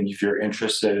communities. So I think if you're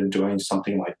interested in doing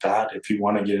something like that, if you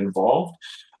want to get involved,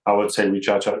 I would say reach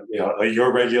out to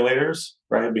your regulators,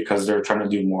 right? Because they're trying to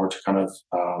do more to kind of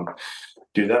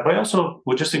do that. But I also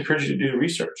would just encourage you to do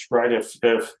research, right? If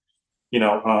there's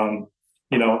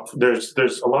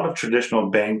a lot of traditional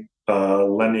bank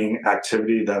lending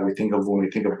activity that we think of when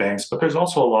we think of banks, but there's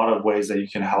also a lot of ways that you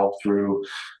can help through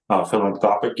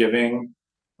philanthropic giving,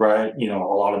 right? A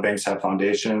lot of banks have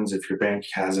foundations. If your bank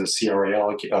has a CRA,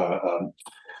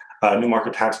 new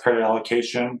market tax credit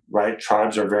allocation, right?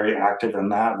 Tribes are very active in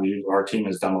that. Our team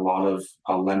has done a lot of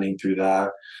lending through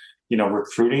that.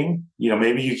 recruiting.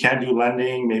 Maybe you can't do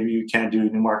lending, maybe you can't do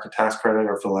new market tax credit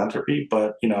or philanthropy,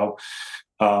 but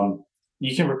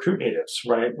you can recruit natives,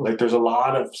 right? Like there's a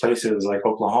lot of places like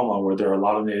Oklahoma where there are a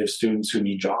lot of native students who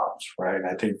need jobs, right? And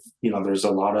I think there's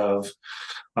a lot of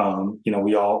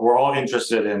we're all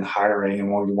interested in hiring, and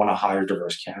we want to hire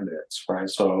diverse candidates, right?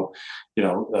 So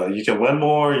you can lend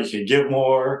more, you can give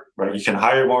more, right? You can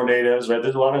hire more natives, right?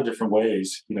 There's a lot of different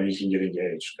ways you can get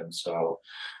engaged. And so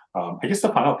I guess the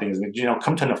final thing is that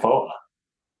come to NAFOA,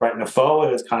 right?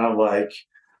 NAFOA is kind of like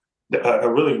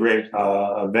a really great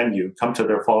venue. Come to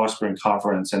their fall or spring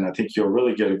conference, and I think you'll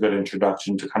really get a good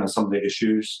introduction to kind of some of the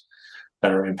issues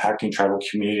that are impacting tribal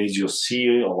communities. You'll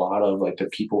see a lot of like the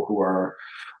people who are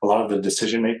a lot of the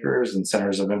decision makers and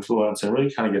centers of influence, and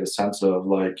really kind of get a sense of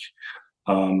like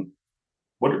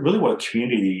what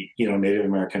community Native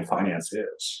American finance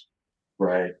is,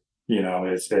 right?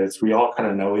 It's we all kind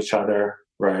of know each other,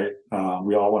 right?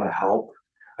 We all want to help.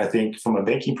 I think from a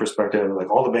banking perspective, like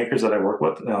all the bankers that I work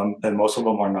with, and most of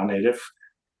them are non-native,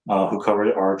 who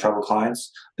cover our tribal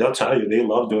clients, they'll tell you they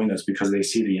love doing this because they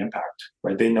see the impact,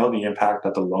 right? They know the impact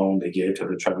that the loan they gave to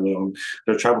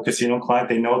their tribal casino client,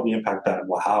 they know the impact that it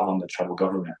will have on the tribal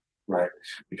government, right?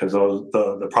 Because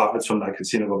the profits from that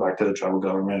casino go back to the tribal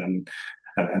government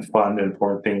and fund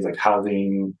important things like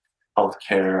housing,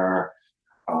 healthcare,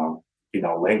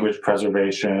 language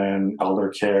preservation, elder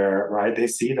care, right? They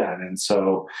see that. And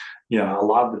so, a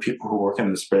lot of the people who work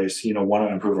in this space, want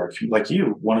to improve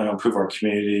want to improve our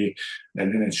community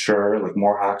and ensure like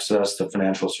more access to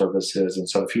financial services. And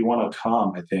so if you want to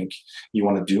come, I think you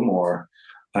want to do more.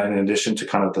 In addition to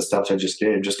kind of the steps I just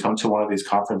gave, just come to one of these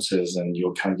conferences and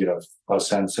you'll kind of get a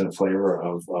sense and flavor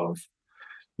of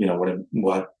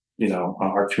what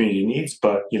our community needs.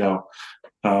 But,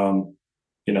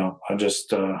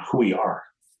 just who we are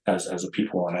as a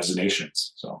people and as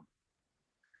nations. So,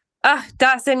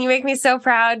 Dawson, you make me so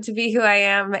proud to be who I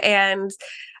am, and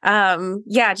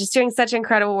just doing such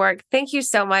incredible work. Thank you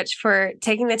so much for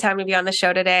taking the time to be on the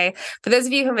show today. For those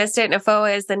of you who missed it,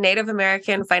 NAFOA is the Native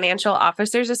American Financial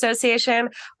Officers Association.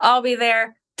 I'll be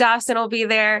there. Dawson will be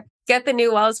there. Get the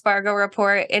new Wells Fargo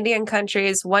report, Indian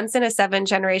Country's Once in a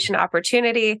 7-Generation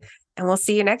Opportunity. And we'll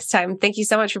see you next time. Thank you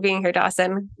so much for being here,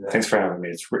 Dawson. Thanks for having me.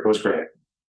 It was great.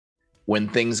 When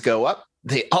things go up,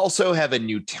 they also have a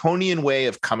Newtonian way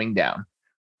of coming down.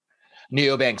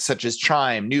 Neobanks such as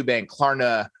Chime, Nubank,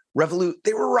 Klarna, Revolut,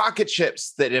 they were rocket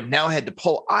ships that have now had to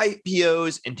pull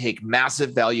IPOs and take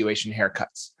massive valuation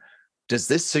haircuts. Does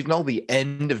this signal the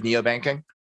end of neobanking?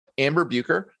 Amber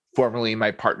Buker, formerly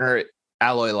my partner at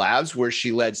Alloy Labs, where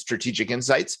she led strategic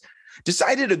insights,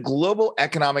 decided a global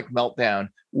economic meltdown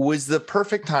was the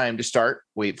perfect time to start,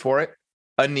 wait for it,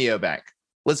 a neobank.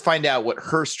 Let's find out what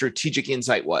her strategic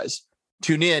insight was.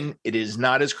 Tune in. It is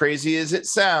not as crazy as it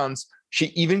sounds. She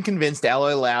even convinced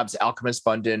Alloy Labs Alchemist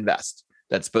Fund to invest.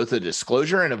 That's both a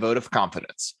disclosure and a vote of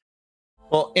confidence.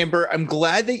 Well, Amber, I'm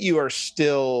glad that you are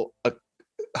still a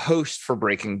host for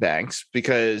Breaking Banks,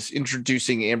 because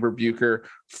introducing Amber Buker,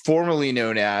 formerly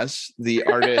known as the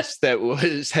artist that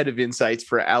was head of insights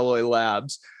for Alloy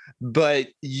Labs, but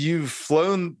you've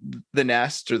flown the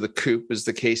nest, or the coop as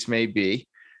the case may be,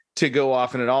 to go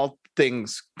off and in all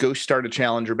things go start a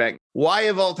challenger bank. Why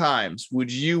of all times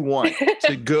would you want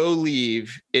to go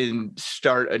leave and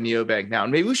start a neobank now?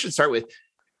 And maybe we should start with,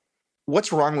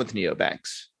 what's wrong with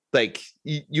neobanks? Like,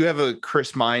 you have a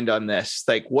crisp mind on this.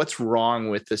 Like, what's wrong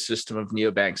with the system of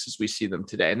neobanks as we see them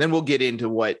today? And then we'll get into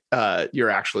what you're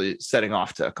actually setting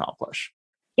off to accomplish.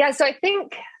 Yeah, so I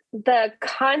think the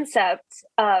concept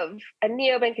of a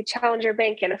neobank, a challenger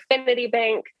bank, an affinity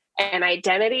bank, an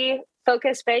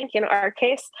identity-focused bank in our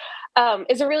case,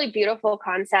 is a really beautiful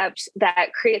concept that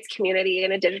creates community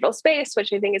in a digital space,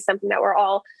 which I think is something that we're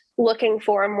all looking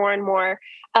for more and more.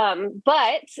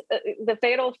 But the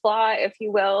fatal flaw, if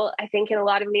you will, I think in a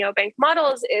lot of neobank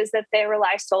models is that they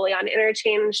rely solely on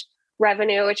interchange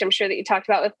revenue, which I'm sure that you talked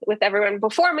about with everyone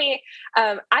before me.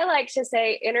 I like to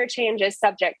say interchange is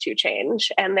subject to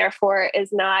change, and therefore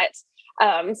is not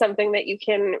something that you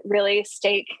can really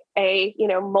stake a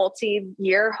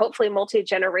multi-year, hopefully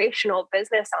multi-generational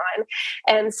business on.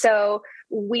 And so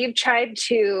we've tried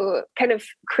to kind of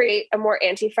create a more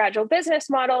anti-fragile business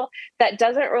model that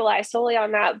doesn't rely solely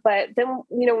on that. But then,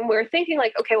 when we're thinking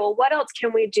like, okay, well, what else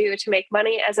can we do to make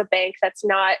money as a bank that's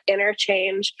not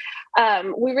interchange?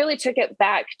 We really took it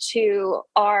back to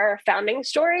our founding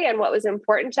story and what was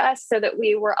important to us, so that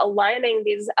we were aligning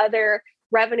these other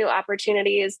revenue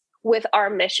opportunities with our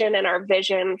mission and our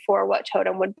vision for what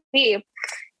Totem would be.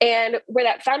 And where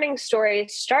that founding story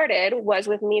started was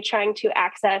with me trying to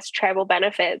access tribal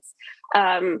benefits.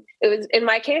 It was, in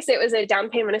my case, it was a down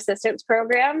payment assistance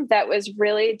program that was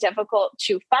really difficult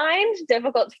to find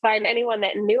anyone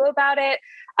that knew about it.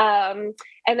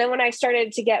 And then when I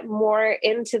started to get more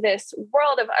into this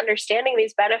world of understanding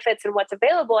these benefits and what's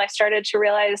available, I started to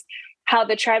realize how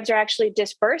the tribes are actually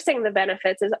dispersing the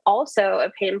benefits is also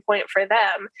a pain point for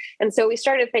them. And so we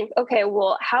started to think, okay,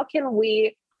 well, how can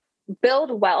we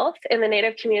build wealth in the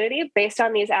Native community based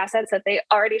on these assets that they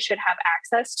already should have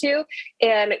access to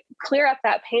and clear up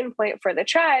that pain point for the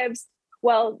tribes?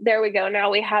 Well, there we go. Now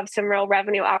we have some real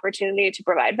revenue opportunity to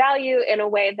provide value in a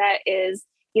way that is,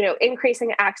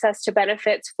 increasing access to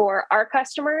benefits for our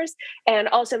customers and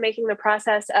also making the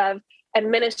process of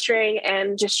administering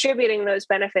and distributing those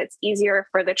benefits easier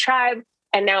for the tribe.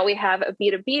 And now we have a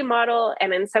B2B model,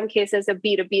 and in some cases, a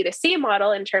B2B2C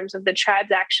model in terms of the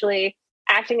tribes actually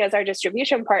acting as our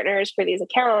distribution partners for these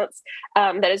accounts,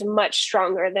 that is much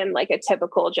stronger than like a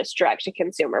typical just direct to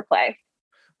consumer play.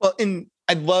 Well, and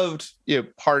I loved,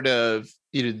 part of,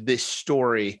 this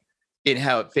story in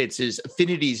how it fits is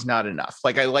affinity is not enough.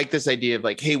 Like, I like this idea of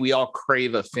like, hey, we all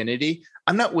crave affinity.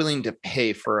 I'm not willing to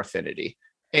pay for affinity.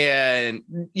 And,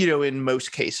 in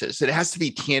most cases, it has to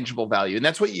be tangible value. And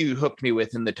that's what you hooked me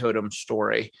with in the Totem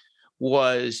story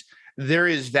was there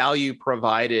is value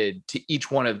provided to each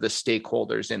one of the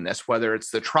stakeholders in this, whether it's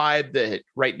the tribe that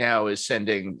right now is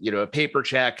sending, a paper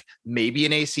check, maybe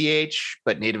an ACH,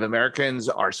 but Native Americans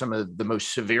are some of the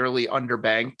most severely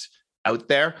underbanked out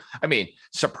there. I mean,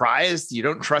 surprised you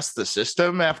don't trust the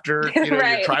system after Right.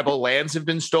 your tribal lands have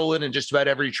been stolen and just about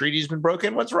every treaty's been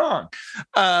broken. What's wrong?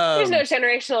 There's no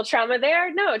generational trauma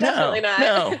there. No, definitely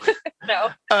not.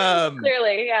 No.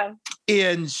 Clearly, yeah.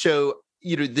 And so,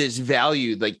 this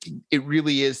value, like it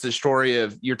really is the story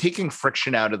of you're taking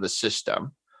friction out of the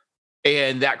system,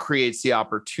 and that creates the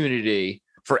opportunity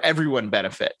for everyone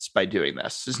benefits by doing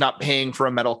this. It's not paying for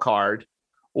a metal card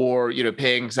or,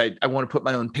 paying because I want to put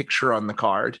my own picture on the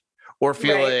card or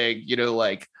feeling,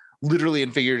 like literally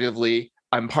and figuratively,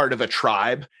 I'm part of a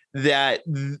tribe that,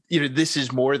 this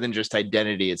is more than just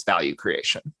identity, it's value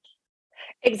creation.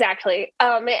 Exactly.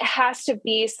 It has to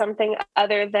be something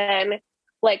other than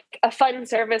like a fun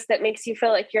service that makes you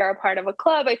feel like you're a part of a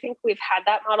club. I think we've had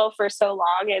that model for so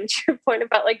long. And to your point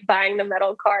about like buying the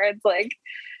metal cards, like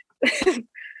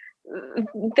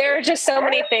there are just so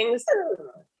many things.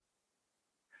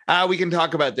 We can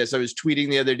talk about this. I was tweeting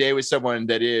the other day with someone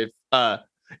that if,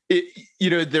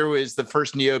 there was the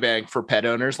first neobank for pet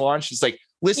owners launched. It's like,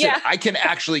 listen, I can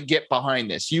actually get behind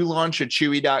this. You launch a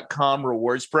Chewy.com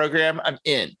rewards program, I'm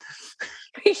in.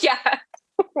 Yeah.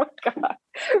 Oh my God.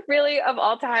 Really? Of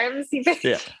all times?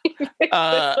 Yeah.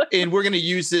 And we're going to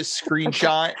use this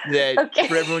screenshot that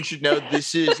for everyone should know,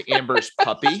 this is Amber's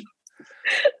puppy.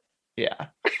 Yeah.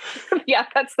 Yeah,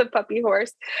 that's the puppy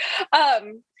horse.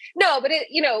 No, but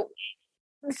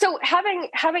so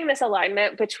having this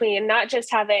alignment between not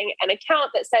just having an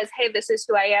account that says, hey, this is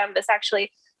who I am, this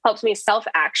actually helps me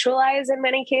self-actualize in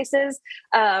many cases.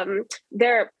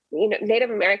 Native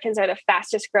Americans are the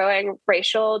fastest growing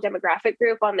racial demographic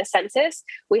group on the census.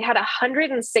 We had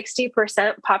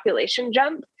 160% population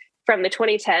jump from the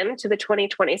 2010 to the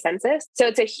 2020 census. So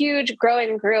it's a huge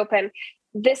growing group. And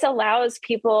this allows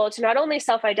people to not only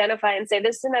self-identify and say,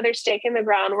 this is another stake in the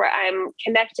ground where I'm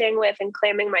connecting with and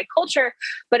claiming my culture,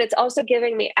 but it's also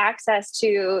giving me access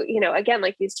to, again,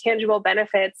 like these tangible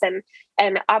benefits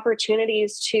and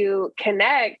opportunities to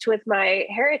connect with my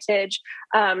heritage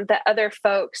that other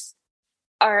folks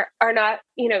are not,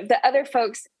 the other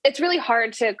folks, it's really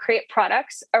hard to create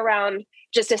products around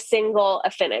just a single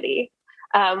affinity.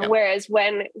 Whereas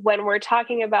when we're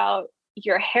talking about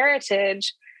your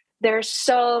heritage, there's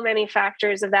so many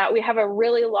factors of that. We have a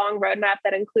really long roadmap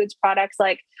that includes products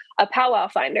like a powwow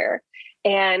finder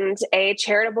and a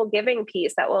charitable giving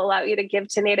piece that will allow you to give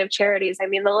to Native charities. I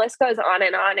mean, the list goes on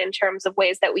and on in terms of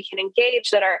ways that we can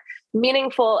engage that are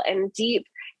meaningful and deep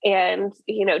and,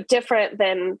 different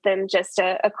than just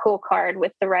a cool card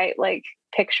with the right like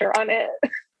picture on it.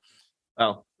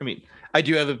 Well, I mean, I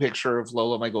do have a picture of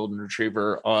Lola, my golden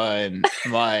retriever, on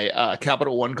my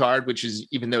Capital One card, which is,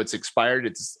 even though it's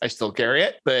expired, I still carry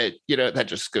it. But, that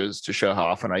just goes to show how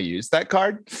often I use that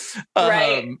card.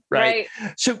 Right.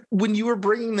 So when you were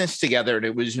bringing this together and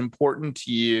it was important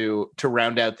to you to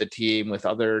round out the team with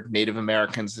other Native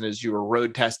Americans, and as you were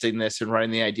road testing this and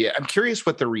running the idea, I'm curious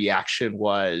what the reaction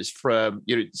was from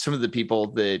some of the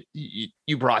people that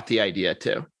you brought the idea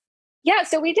to. Yeah,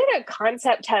 so we did a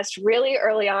concept test really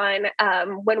early on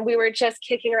when we were just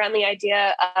kicking around the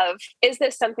idea of, is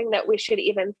this something that we should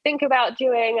even think about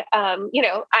doing?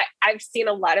 I've seen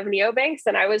a lot of neobanks,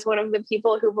 and I was one of the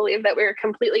people who believed that we were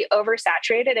completely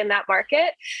oversaturated in that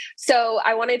market. So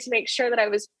I wanted to make sure that I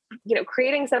was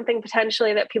creating something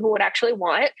potentially that people would actually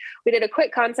want. We did a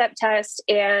quick concept test,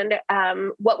 and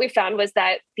what we found was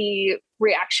that the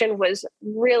reaction was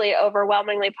really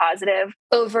overwhelmingly positive.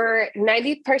 Over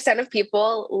 90% of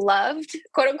people loved,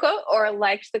 quote unquote, or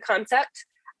liked the concept.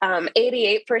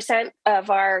 88% of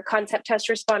our concept test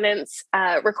respondents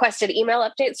requested email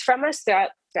updates from us throughout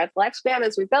the lifespan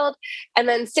as we build. And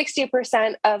then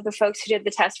 60% of the folks who did the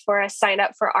test for us signed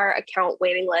up for our account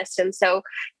waiting list. And so,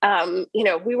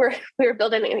 we were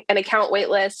building an account wait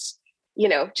list,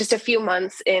 just a few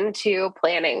months into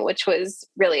planning, which was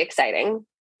really exciting.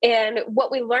 And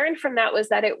what we learned from that was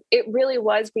that it really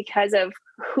was because of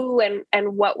who and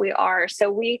what we are.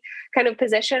 So we kind of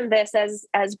positioned this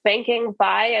as banking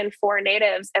by and for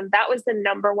natives. And that was the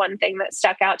number one thing that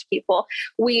stuck out to people.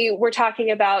 We were talking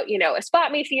about, a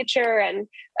spot me feature and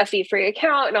a fee-free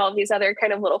account and all of these other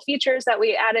kind of little features that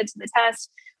we added to the test.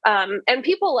 And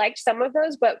people liked some of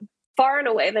those, but far and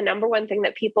away, the number one thing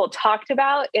that people talked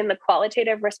about in the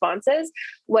qualitative responses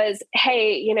was,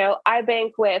 hey, I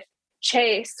bank with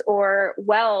Chase or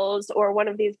Wells or one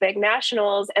of these big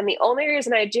nationals. And the only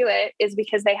reason I do it is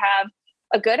because they have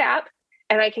a good app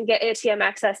and I can get ATM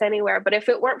access anywhere. But if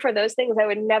it weren't for those things, I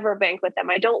would never bank with them.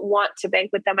 I don't want to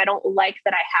bank with them. I don't like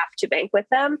that I have to bank with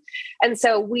them. And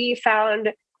so we found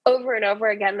over and over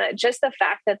again that just the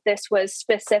fact that this was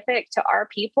specific to our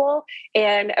people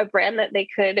and a brand that they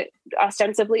could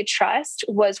ostensibly trust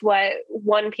was what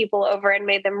won people over and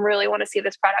made them really want to see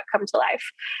this product come to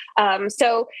life.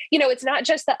 So, it's not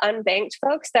just the unbanked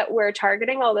folks that we're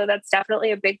targeting, although that's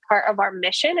definitely a big part of our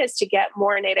mission is to get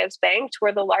more natives banked.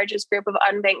 We're the largest group of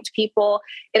unbanked people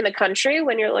in the country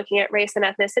when you're looking at race and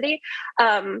ethnicity.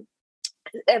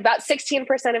 About 16%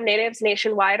 of natives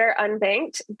nationwide are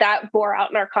unbanked. That bore out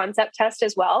in our concept test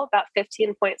as well. About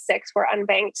 15.6 were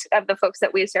unbanked of the folks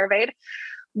that we surveyed.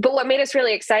 But what made us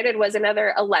really excited was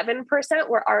another 11%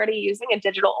 were already using a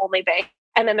digital only bank.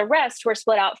 And then the rest were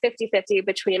split out 50-50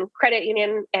 between credit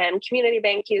union and community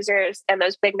bank users and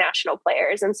those big national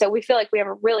players. And so we feel like we have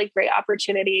a really great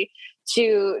opportunity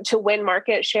to win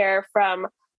market share from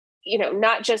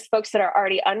not just folks that are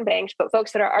already unbanked, but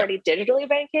folks that are already digitally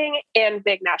banking and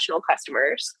big national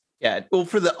customers. Yeah. Well,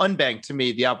 for the unbanked, to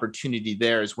me, the opportunity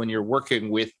there is when you're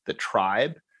working with the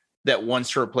tribe that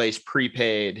wants to replace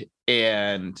prepaid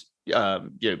and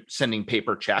sending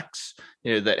paper checks,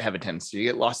 that have a tendency to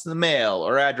get lost in the mail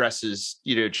or addresses,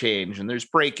 change and there's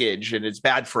breakage and it's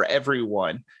bad for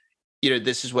everyone.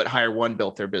 This is what Hire One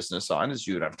built their business on, as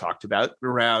you and I've talked about,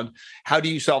 around how do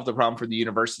you solve the problem for the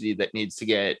university that needs to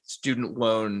get student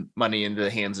loan money into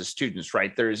the hands of students,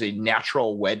 right? There's a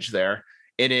natural wedge there,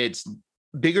 and it's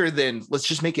bigger than let's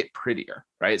just make it prettier,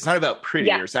 right? It's not about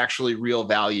prettier. Yeah. It's actually real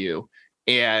value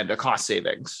and a cost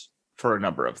savings for a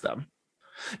number of them.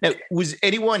 Now, was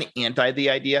anyone anti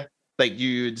the idea? Like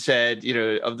you'd said,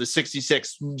 of the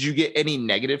 66, did you get any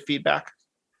negative feedback?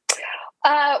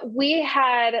 We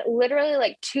had literally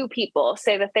like 2 people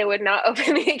say that they would not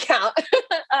open the account.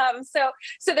 So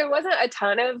there wasn't a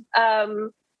ton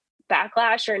of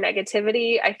backlash or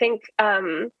negativity. I think,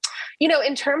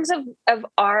 in terms of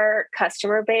our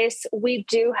customer base, we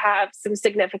do have some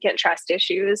significant trust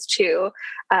issues to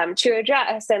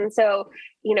address. And so,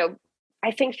 I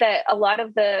think that a lot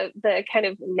of the kind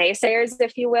of naysayers,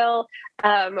 if you will,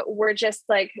 were just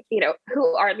like,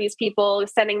 who are these people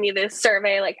sending me this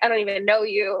survey? Like, I don't even know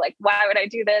you. Like, why would I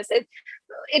do this?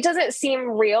 It doesn't seem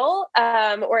real,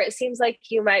 or it seems like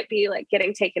you might be like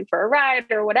getting taken for a ride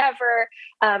or whatever.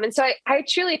 And so I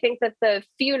truly think that the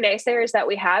few naysayers that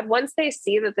we had, once they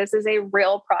see that this is a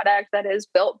real product that is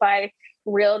built by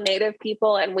real native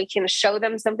people and we can show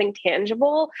them something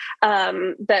tangible,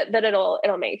 that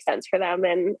it'll make sense for them.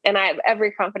 And I have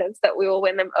every confidence that we will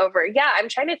win them over. Yeah. I'm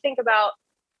trying to think about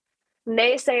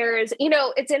naysayers.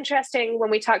 It's interesting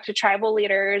when we talk to tribal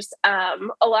leaders, a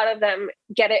lot of them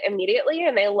get it immediately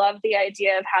and they love the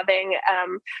idea of having,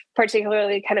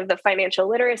 particularly kind of the financial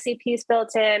literacy piece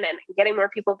built in and getting more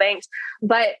people banked.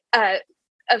 But,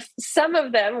 of some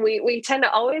of them, we tend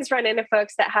to always run into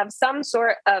folks that have some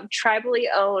sort of tribally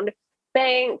owned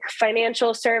bank,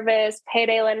 financial service,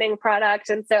 payday lending product.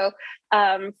 And so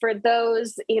for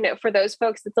those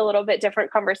folks, it's a little bit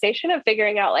different conversation of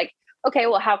figuring out like, okay,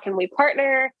 well, how can we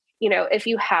partner? If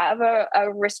you have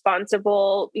a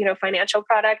responsible, financial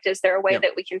product, is there a way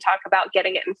that we can talk about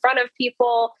getting it in front of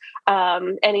people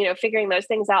and, figuring those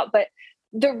things out? But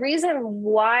the reason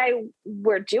why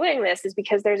we're doing this is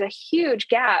because there's a huge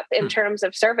gap in terms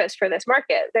of service for this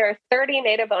market. There are 30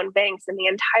 native-owned banks in the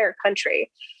entire country.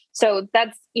 So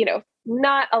that's,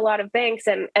 not a lot of banks.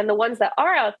 And the ones that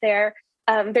are out there,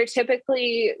 they're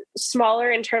typically smaller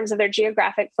in terms of their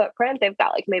geographic footprint. They've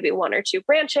got like maybe 1 or 2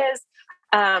 branches.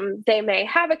 They may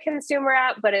have a consumer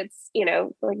app, but it's,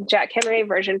 like Jack Henry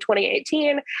version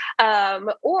 2018.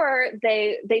 Or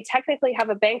they technically have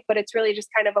a bank, but it's really just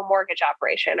kind of a mortgage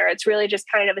operation, or it's really just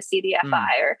kind of a CDFI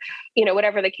or,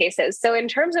 whatever the case is. So in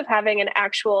terms of having an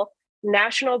actual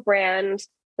national brand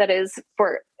that is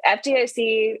for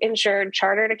FDIC insured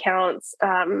chartered accounts,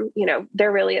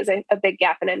 there really is a big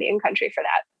gap in Indian country for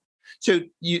that. So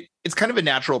it's kind of a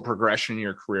natural progression in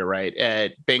your career, right?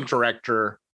 At bank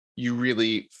director, you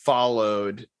really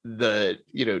followed the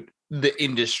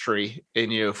industry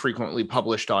and, frequently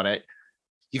published on it.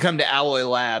 You come to Alloy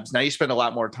Labs. Now you spend a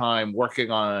lot more time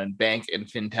working on bank and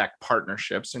fintech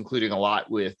partnerships, including a lot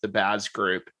with the BAS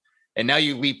group. And now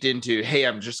you leaped into, hey,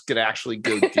 I'm just going to actually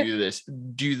go do this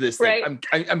thing. Right.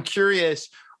 I'm curious,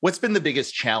 what's been the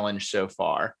biggest challenge so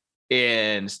far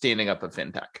in standing up a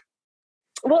fintech?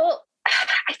 Well,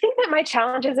 I think that my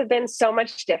challenges have been so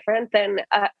much different than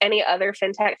any other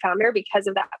fintech founder because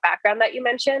of that background that you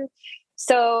mentioned.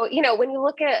 So, when you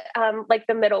look at like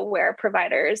the middleware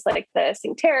providers, like the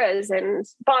Syncteras and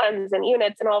Bonds and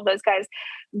Units and all of those guys,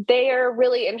 they are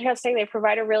really interesting. They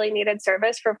provide a really needed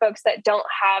service for folks that don't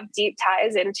have deep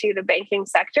ties into the banking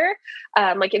sector.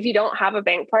 Like if you don't have a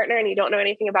bank partner and you don't know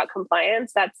anything about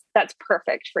compliance, that's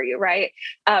perfect for you, right?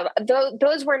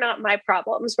 Those were not my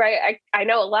problems, right? I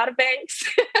know a lot of banks.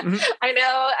 Mm-hmm. I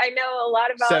know a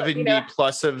lot about 70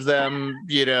 plus of them.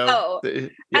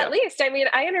 At least. I mean,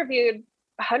 I interviewed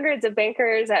hundreds of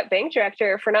bankers at Bank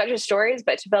Director for not just stories,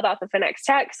 but to build out the FinX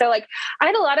tech. So like I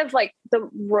had a lot of like the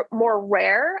more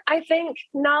rare, I think,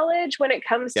 knowledge when it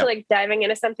comes to like diving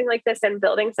into something like this and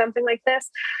building something like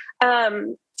this.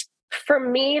 For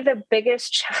me, the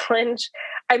biggest challenge,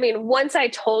 I mean, once I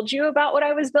told you about what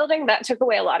I was building, that took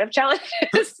away a lot of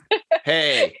challenges.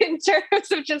 Hey, in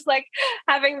terms of just like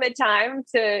having the time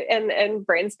to and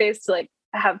brain space to like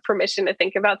have permission to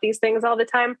think about these things all the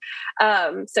time.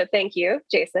 So thank you,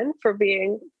 Jason, for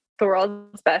being the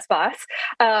world's best boss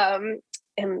and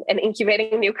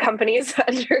incubating new companies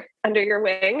under your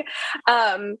wing.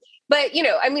 But,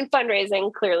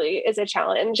 fundraising clearly is a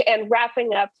challenge, and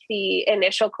wrapping up the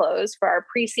initial close for our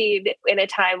pre-seed in a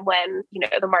time when,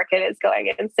 the market is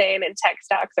going insane and tech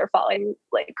stocks are falling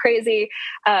like crazy,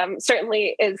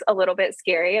 certainly is a little bit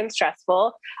scary and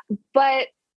stressful. But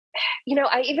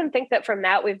I even think that from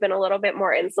that, we've been a little bit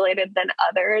more insulated than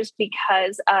others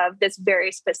because of this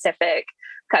very specific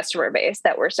customer base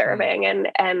that we're serving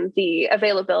and the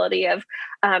availability of,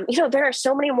 there are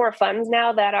so many more funds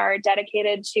now that are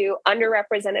dedicated to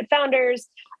underrepresented founders,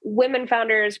 women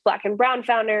founders, Black and brown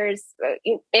founders,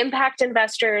 impact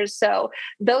investors. So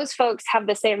those folks have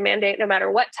the same mandate no matter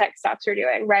what tech stocks are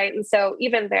doing, right? And so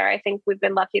even there, I think we've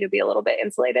been lucky to be a little bit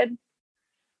insulated.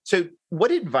 So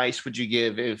what advice would you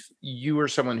give if you were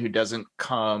someone who doesn't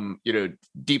come,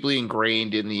 deeply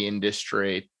ingrained in the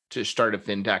industry to start a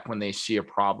fintech when they see a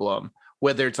problem,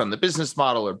 whether it's on the business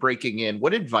model or breaking in?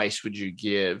 What advice would you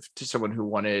give to someone who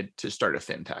wanted to start a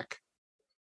fintech?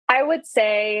 I would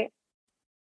say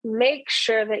make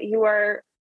sure that you are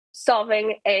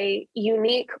solving a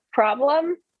unique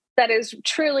problem that is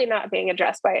truly not being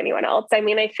addressed by anyone else. I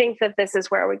mean, I think that this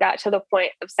is where we got to the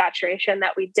point of saturation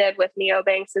that we did with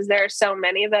neobanks, is there are so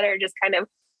many that are just kind of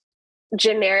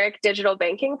generic digital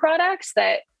banking products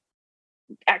that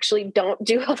actually don't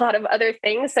do a lot of other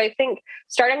things. So I think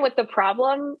starting with the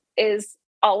problem is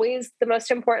always the most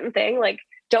important thing. Like,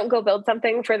 don't go build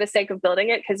something for the sake of building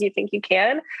it because you think you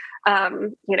can.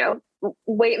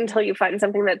 Wait until you find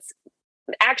something that's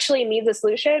actually needs a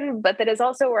solution, but that is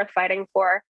also worth fighting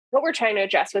for. What we're trying to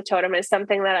address with Totem is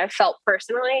something that I've felt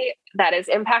personally that has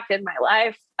impacted my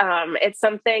life. It's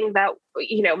something that,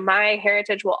 my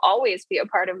heritage will always be a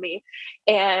part of me.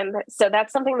 And so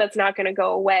that's something that's not going to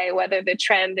go away, whether the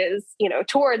trend is,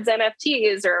 towards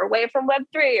NFTs or away from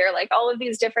Web3 or like all of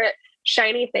these different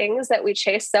shiny things that we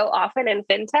chase so often in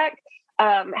fintech.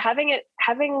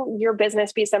 Having your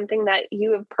business be something that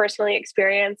you have personally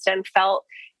experienced and felt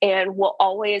and will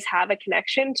always have a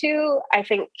connection to, I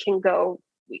think can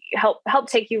help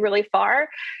take you really far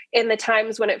in the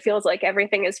times when it feels like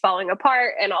everything is falling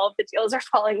apart and all of the deals are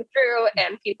falling through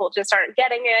and people just aren't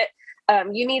getting it.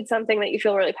 You need something that you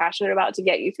feel really passionate about to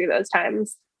get you through those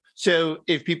times. So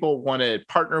if people want to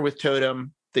partner with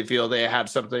Totem, they feel they have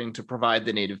something to provide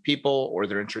the native people, or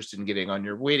they're interested in getting on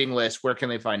your waiting list, where can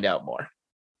they find out more?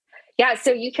 Yeah,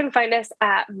 so you can find us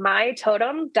at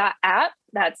mytotem.app.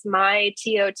 That's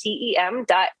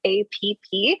mytotem.app.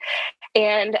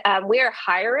 And we are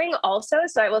hiring also.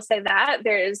 So I will say that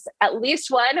there's at least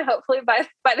one, hopefully by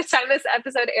the time this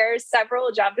episode airs,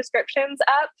 several job descriptions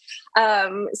up.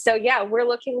 So yeah, we're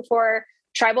looking for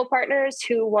tribal partners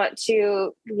who want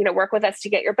to, work with us to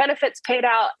get your benefits paid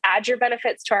out, add your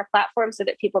benefits to our platform so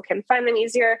that people can find them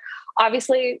easier.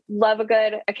 Obviously, love a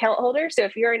good account holder. So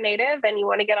if you're a native and you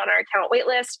want to get on our account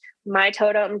waitlist,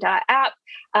 mytotem.app.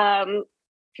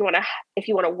 If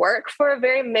you want to work for a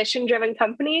very mission-driven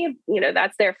company,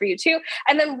 that's there for you too.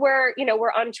 And then we're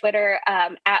on Twitter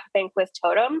at Bank with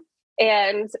Totem.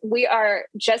 And we are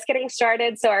just getting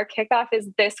started. So our kickoff is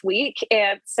this week.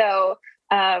 And so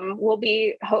we'll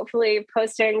be hopefully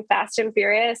posting fast and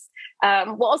furious.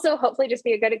 We'll also hopefully just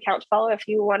be a good account to follow if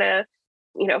you want to,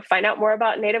 find out more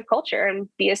about Native culture and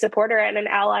be a supporter and an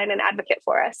ally and an advocate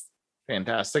for us.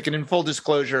 Fantastic. And in full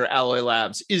disclosure, Alloy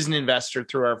Labs is an investor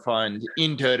through our fund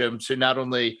in Totem. So not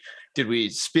only did we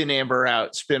spin Amber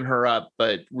out, spin her up,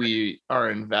 but we are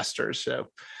investors. So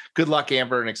good luck,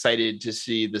 Amber, and excited to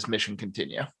see this mission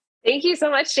continue. Thank you so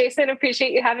much, Jason.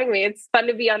 Appreciate you having me. It's fun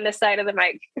to be on this side of the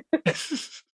mic.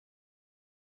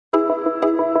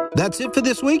 That's it for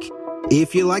this week.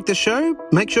 If you like the show,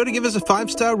 make sure to give us a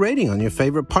 5-star rating on your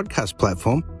favorite podcast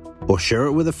platform, or share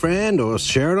it with a friend, or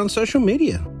share it on social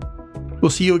media. We'll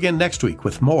see you again next week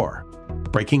with more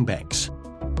Breaking Banks.